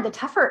entrepreneur, the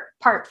tougher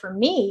part for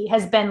me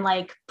has been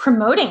like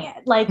promoting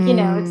it. Like,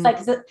 it's like,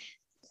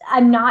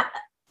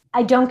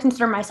 I don't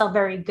consider myself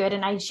very good,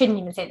 and I shouldn't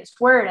even say this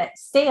word, at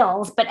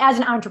sales, but as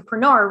an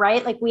entrepreneur,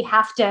 right? Like we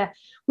have to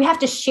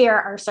share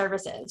our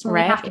services.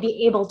 Right. We have to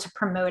be able to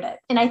promote it.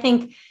 And I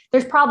think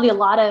there's probably a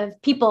lot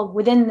of people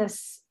in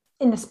this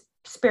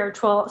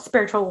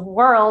spiritual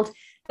world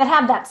that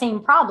have that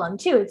same problem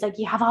too. It's like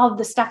you have all of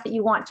the stuff that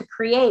you want to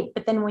create,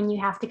 but then when you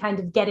have to kind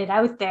of get it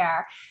out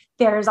there,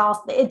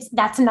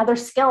 that's another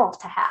skill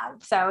to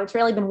have. So it's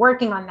really been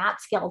working on that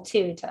skill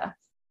too, to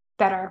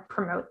better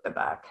promote the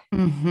book.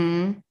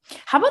 Mm-hmm.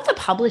 How about the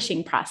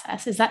publishing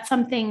process? Is that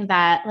something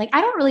that, like,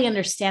 I don't really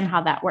understand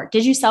how that worked.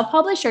 Did you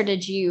self-publish or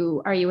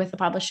are you with a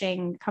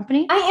publishing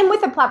company? I am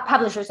with a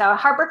publisher. So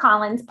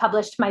HarperCollins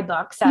published my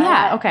book. So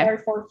yeah. Okay.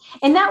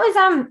 And that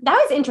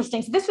was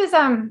interesting. So this was,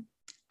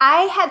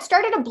 I had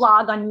started a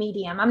blog on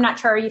Medium. I'm not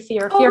sure if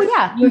your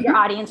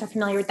audience are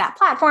familiar with that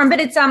platform, but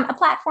it's a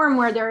platform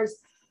where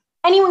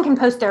anyone can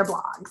post their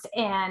blogs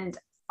and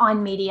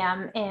on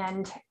Medium,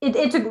 and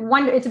it's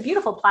a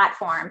beautiful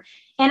platform.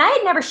 And I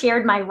had never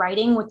shared my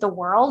writing with the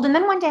world. And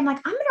then one day I'm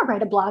like, I'm going to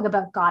write a blog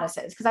about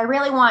goddesses because I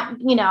really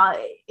want,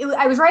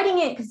 I was writing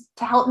it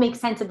to help make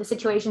sense of the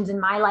situations in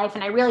my life.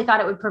 And I really thought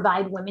it would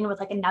provide women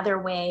with like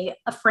another way,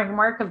 a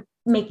framework of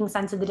making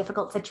sense of the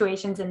difficult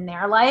situations in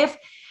their life.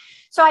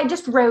 So I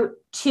just wrote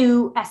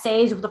 2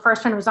 essays. The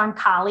first one was on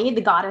Kali,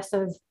 the goddess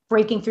of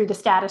breaking through the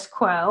status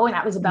quo. And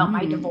that was about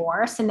my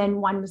divorce. And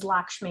then one was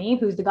Lakshmi,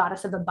 who's the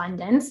goddess of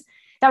abundance.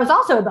 That was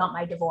also about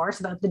my divorce,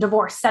 about the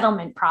divorce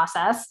settlement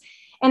process.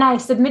 And I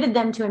submitted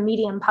them to a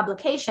Medium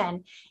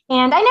publication.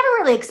 And I never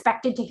really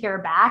expected to hear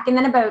back. And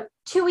then about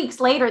 2 weeks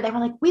later, they were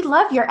like, we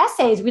love your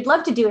essays. We'd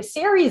love to do a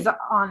series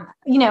on,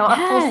 a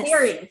full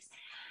series.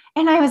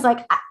 And I was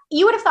like,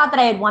 you would have thought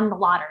that I had won the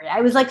lottery. I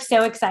was like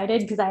so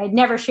excited because I had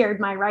never shared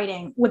my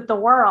writing with the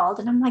world.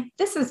 And I'm like,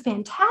 this is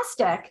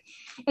fantastic.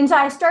 And so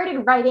I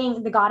started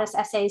writing the goddess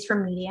essays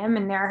for Medium,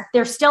 and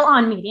they're still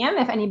on Medium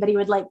if anybody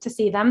would like to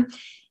see them.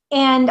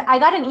 And I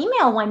got an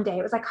email one day.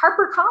 It was like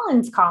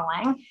HarperCollins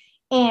calling.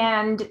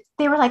 And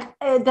they were like,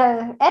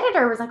 the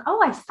editor was like, oh,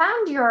 I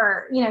found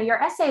your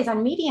essays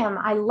on Medium.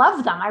 I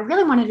love them. I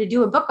really wanted to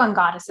do a book on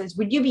goddesses.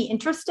 Would you be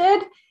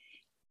interested?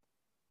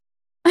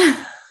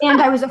 And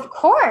I was, of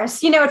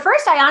course, at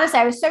first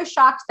I was so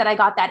shocked that I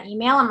got that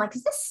email. I'm like,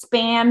 is this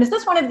spam? Is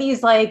this one of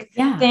these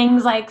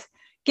things like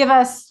give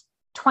us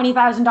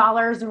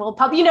 $20,000 and we'll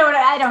publish,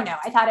 I don't know.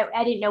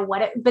 I didn't know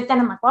but then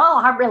I'm like,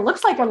 well, it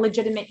looks like a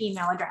legitimate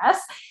email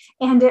address.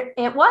 And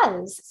it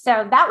was.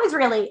 So that was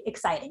really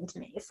exciting to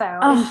me. So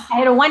I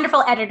had a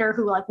wonderful editor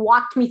who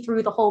walked me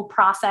through the whole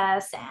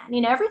process,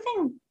 and,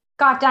 everything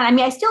got done. I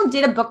mean, I still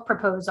did a book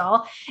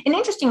proposal. And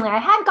interestingly, I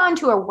had gone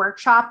to a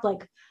workshop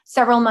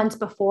several months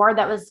before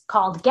that was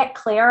called Get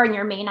Clear on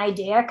Your Main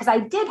Idea, because I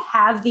did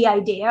have the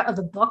idea of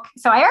a book.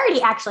 So I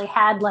already actually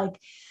had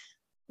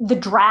the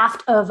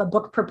draft of a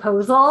book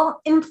proposal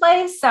in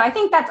place. So I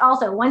think that's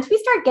also, once we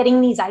start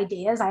getting these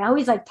ideas, I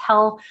always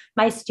tell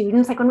my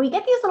students, when we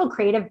get these little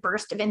creative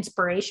bursts of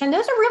inspiration,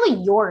 those are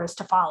really yours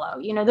to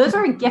follow. Those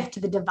are a gift to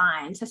the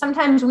divine. So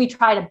sometimes we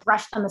try to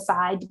brush them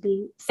aside to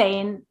be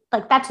saying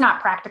that's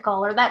not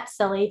practical or that's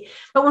silly.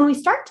 But when we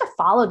start to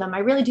follow them, I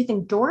really do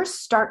think doors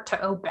start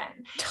to open.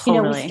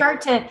 Totally.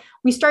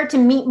 We start to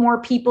meet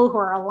more people who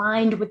are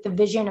aligned with the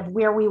vision of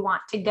where we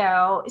want to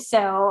go.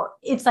 So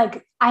it's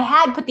I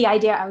had put the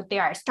idea out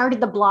there. I started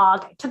the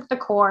blog, I took the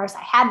course,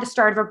 I had the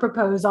start of a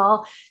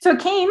proposal. So it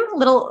came a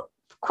little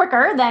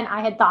quicker than I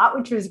had thought,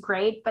 which was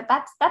great, but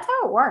that's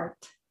how it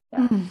worked.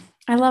 Yeah.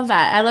 I love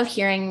that. I love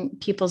hearing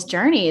people's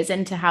journeys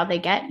into how they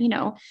get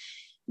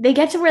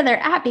to where they're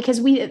at,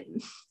 because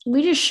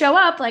we just show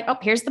up like, oh,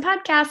 here's the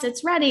podcast,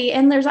 it's ready.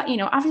 And there's,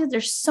 obviously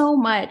there's so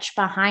much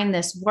behind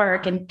this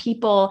work, and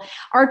people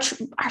are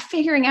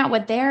figuring out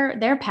what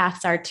their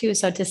paths are too.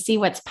 So to see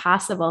what's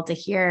possible, to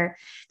hear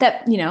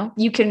that,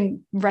 you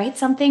can write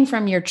something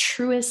from your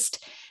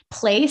truest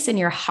place in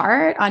your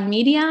heart on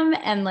Medium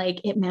and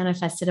like it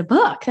manifested a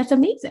book. That's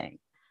amazing.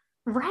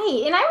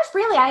 Right. And I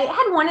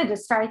had wanted to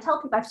start, I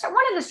tell people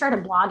wanted to start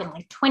a blog in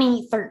like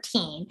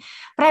 2013,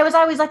 but I was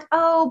always like,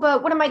 oh,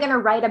 but what am I going to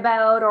write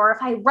about? Or if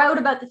I wrote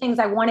about the things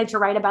I wanted to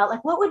write about,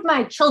 like what would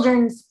my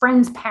children's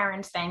friends'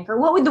 parents think? Or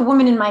what would the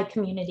women in my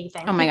community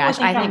think? Oh my gosh.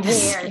 I think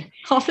weird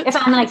if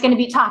I'm like going to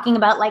be talking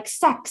about like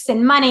sex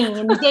and money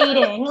and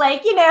dating,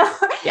 like, yes.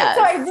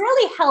 So I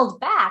really held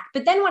back.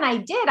 But then when I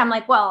did, I'm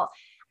like, well,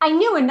 I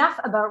knew enough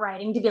about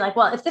writing to be like,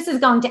 well, if this is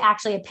going to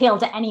actually appeal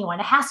to anyone,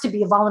 it has to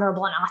be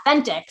vulnerable and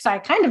authentic. So I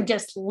kind of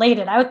just laid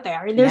it out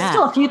there. There's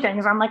still a few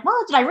things where I'm like, well,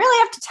 did I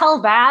really have to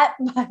tell that?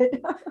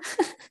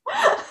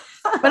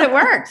 But it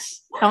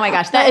works. Oh my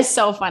gosh, that is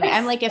so funny.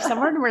 I'm like, if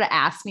someone were to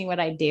ask me what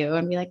I do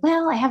and be like,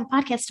 well, I have a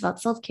podcast about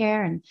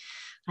self-care and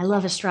I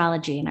love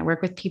astrology and I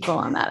work with people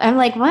on that. I'm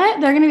like,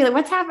 what? They're going to be like,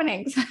 what's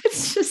happening? So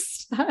it's just,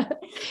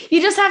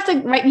 you just have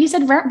to, right? You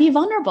said be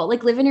vulnerable,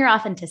 like live in your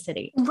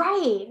authenticity.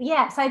 Right.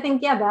 Yes. I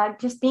think,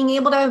 that just being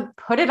able to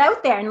put it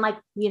out there and like,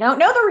 you don't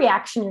know the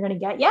reaction you're going to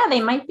get. Yeah.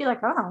 They might be like,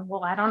 oh,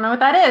 well, I don't know what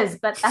that is,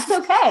 but that's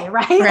okay.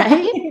 Right.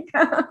 Right.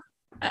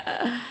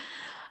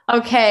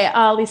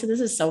 Okay. Lisa, this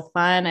is so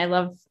fun. I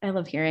love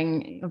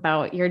hearing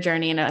about your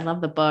journey and I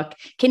love the book.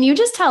 Can you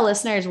just tell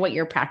listeners what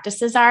your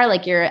practices are?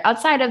 Like you're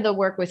outside of the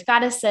work with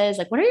goddesses,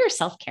 like what are your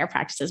self-care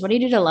practices? What do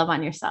you do to love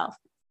on yourself?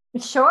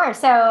 Sure.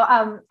 So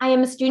I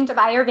am a student of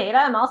Ayurveda.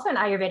 I'm also an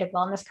Ayurvedic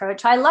wellness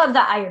coach. I love the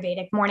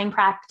Ayurvedic morning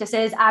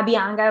practices.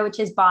 Abhyanga, which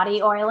is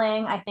body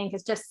oiling, I think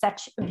is just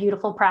such a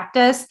beautiful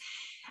practice.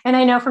 And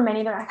I know for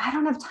many, they're like, I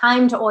don't have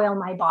time to oil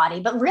my body.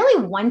 But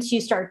really, once you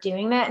start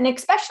doing that, and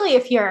especially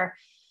if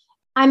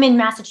I'm in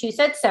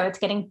Massachusetts, so it's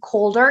getting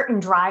colder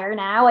and drier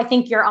now. I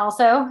think you're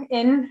also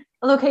in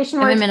a location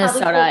where I'm in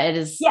Minnesota. It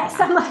is. Yes.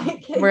 I'm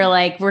like,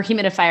 we're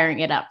humidifying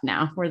it up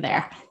now. We're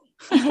there.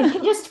 And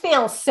it just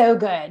feels so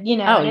good, Oh,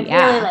 and it's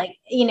really like,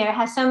 it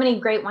has so many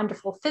great,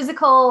 wonderful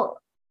physical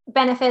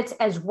benefits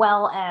as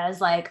well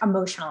as like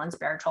emotional and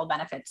spiritual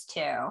benefits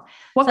too.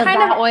 What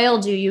kind of oil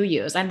do you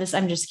use? I'm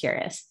just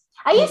curious.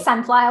 I use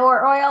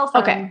sunflower oil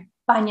from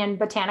Bunyan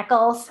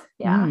Botanicals.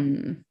 Yeah.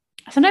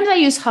 Sometimes I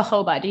use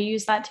jojoba. Do you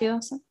use that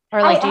too?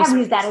 Or like I have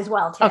used that as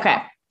well too. Okay.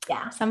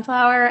 Yeah.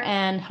 Sunflower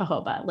and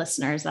jojoba,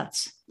 listeners.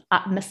 That's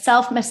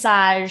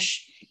self-massage.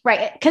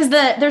 Right. Because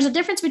there's a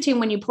difference between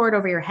when you pour it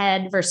over your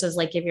head versus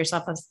like give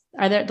yourself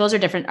those are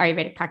different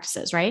Ayurvedic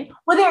practices, right?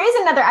 Well, there is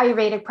another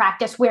Ayurvedic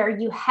practice where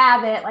you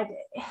have it like,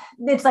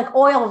 it's like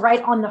oil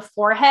right on the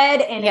forehead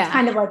and it's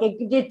kind of like,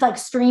 it like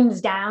streams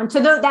down. So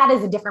that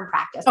is a different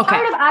practice. Okay.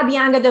 Part of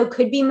Abhyanga though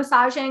could be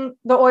massaging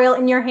the oil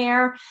in your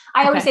hair.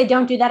 I always say,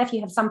 don't do that if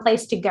you have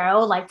someplace to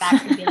go. Like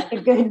that could be like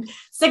a good,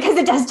 because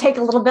it does take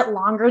a little bit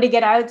longer to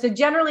get out. So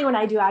generally when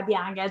I do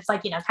Abhyanga, it's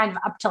like, kind of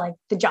up to like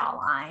the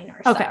jawline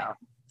or so.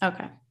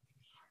 Okay.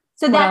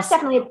 So that's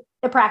definitely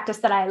a practice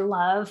that I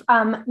love.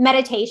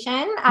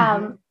 Meditation.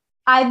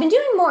 I've been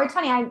doing more. It's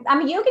funny. I'm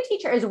a yoga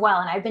teacher as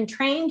well. And I've been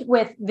trained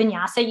with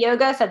Vinyasa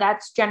yoga. So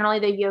that's generally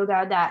the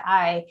yoga that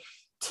I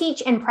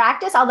teach and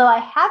practice. Although I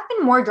have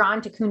been more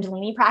drawn to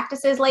Kundalini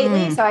practices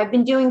lately. So I've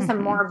been doing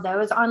some more of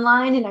those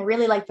online. And I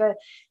really like the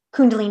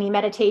Kundalini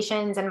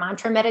meditations and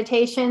mantra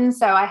meditations.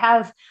 So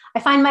I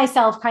find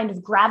myself kind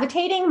of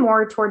gravitating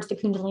more towards the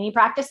Kundalini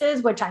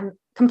practices, which I'm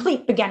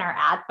complete beginner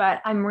at,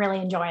 but I'm really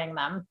enjoying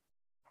them.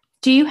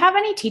 Do you have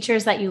any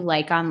teachers that you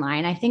like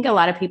online? I think a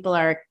lot of people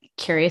are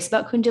curious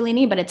about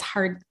Kundalini, but it's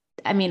hard.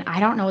 I mean, I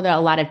don't know that a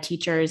lot of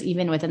teachers,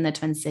 even within the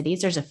Twin Cities,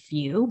 there's a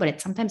few, but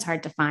it's sometimes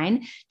hard to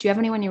find. Do you have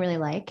anyone you really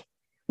like?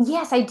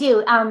 Yes, I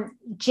do.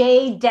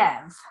 Jay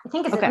Dev. I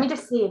think it's, let me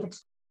just see if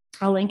it's.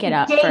 I'll link it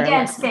up. Jay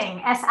Dev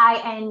Singh,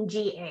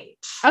 Singh.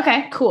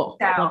 Okay, cool.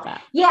 So, love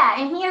that. Yeah.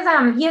 And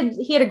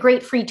he had a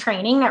great free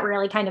training that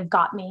really kind of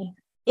got me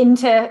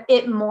into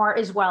it more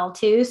as well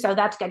too. So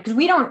that's good. Because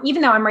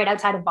even though I'm right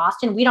outside of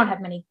Boston, we don't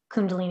have many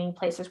Kundalini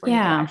places where you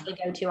can actually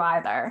go to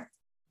either.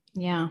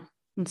 Yeah,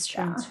 that's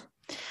true. Yeah.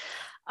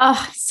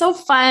 Oh, so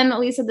fun.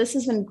 Lisa, this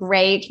has been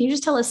great. Can you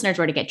just tell listeners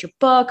where to get your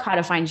book, how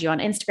to find you on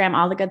Instagram,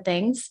 all the good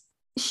things?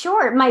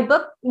 Sure. My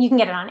book, you can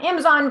get it on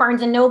Amazon,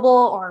 Barnes &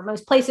 Noble, or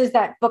most places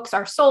that books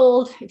are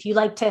sold. If you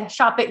like to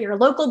shop at your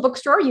local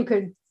bookstore, you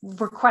could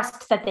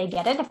request that they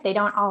get it if they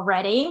don't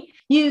already.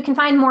 You can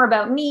find more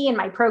about me and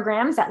my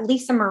programs at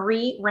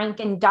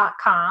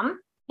lisamarie.rankin.com.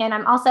 And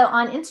I'm also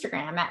on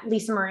Instagram at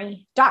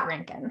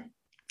lisamarie.rankin.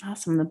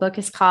 Awesome. The book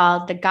is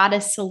called The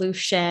Goddess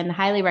Solution.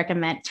 Highly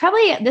recommend.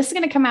 This is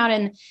going to come out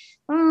in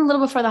a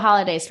little before the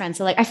holidays, friends.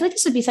 So I feel like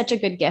this would be such a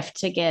good gift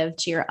to give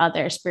to your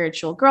other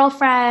spiritual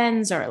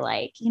girlfriends or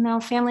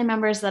family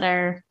members that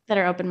are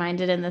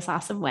open-minded in this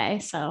awesome way.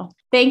 So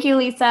thank you,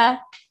 Lisa.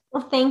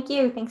 Well, thank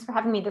you. Thanks for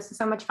having me. This was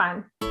so much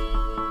fun.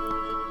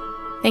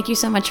 Thank you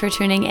so much for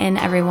tuning in,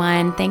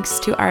 everyone. Thanks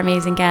to our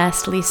amazing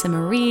guest, Lisa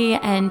Marie,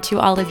 and to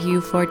all of you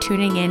for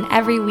tuning in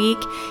every week.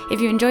 If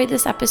you enjoyed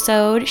this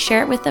episode,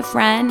 share it with a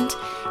friend.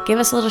 Give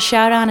us a little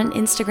shout out on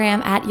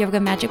Instagram at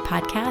Yoga Magic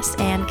Podcast,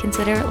 and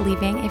consider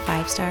leaving a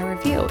 5-star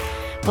review.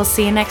 We'll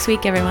see you next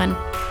week, everyone.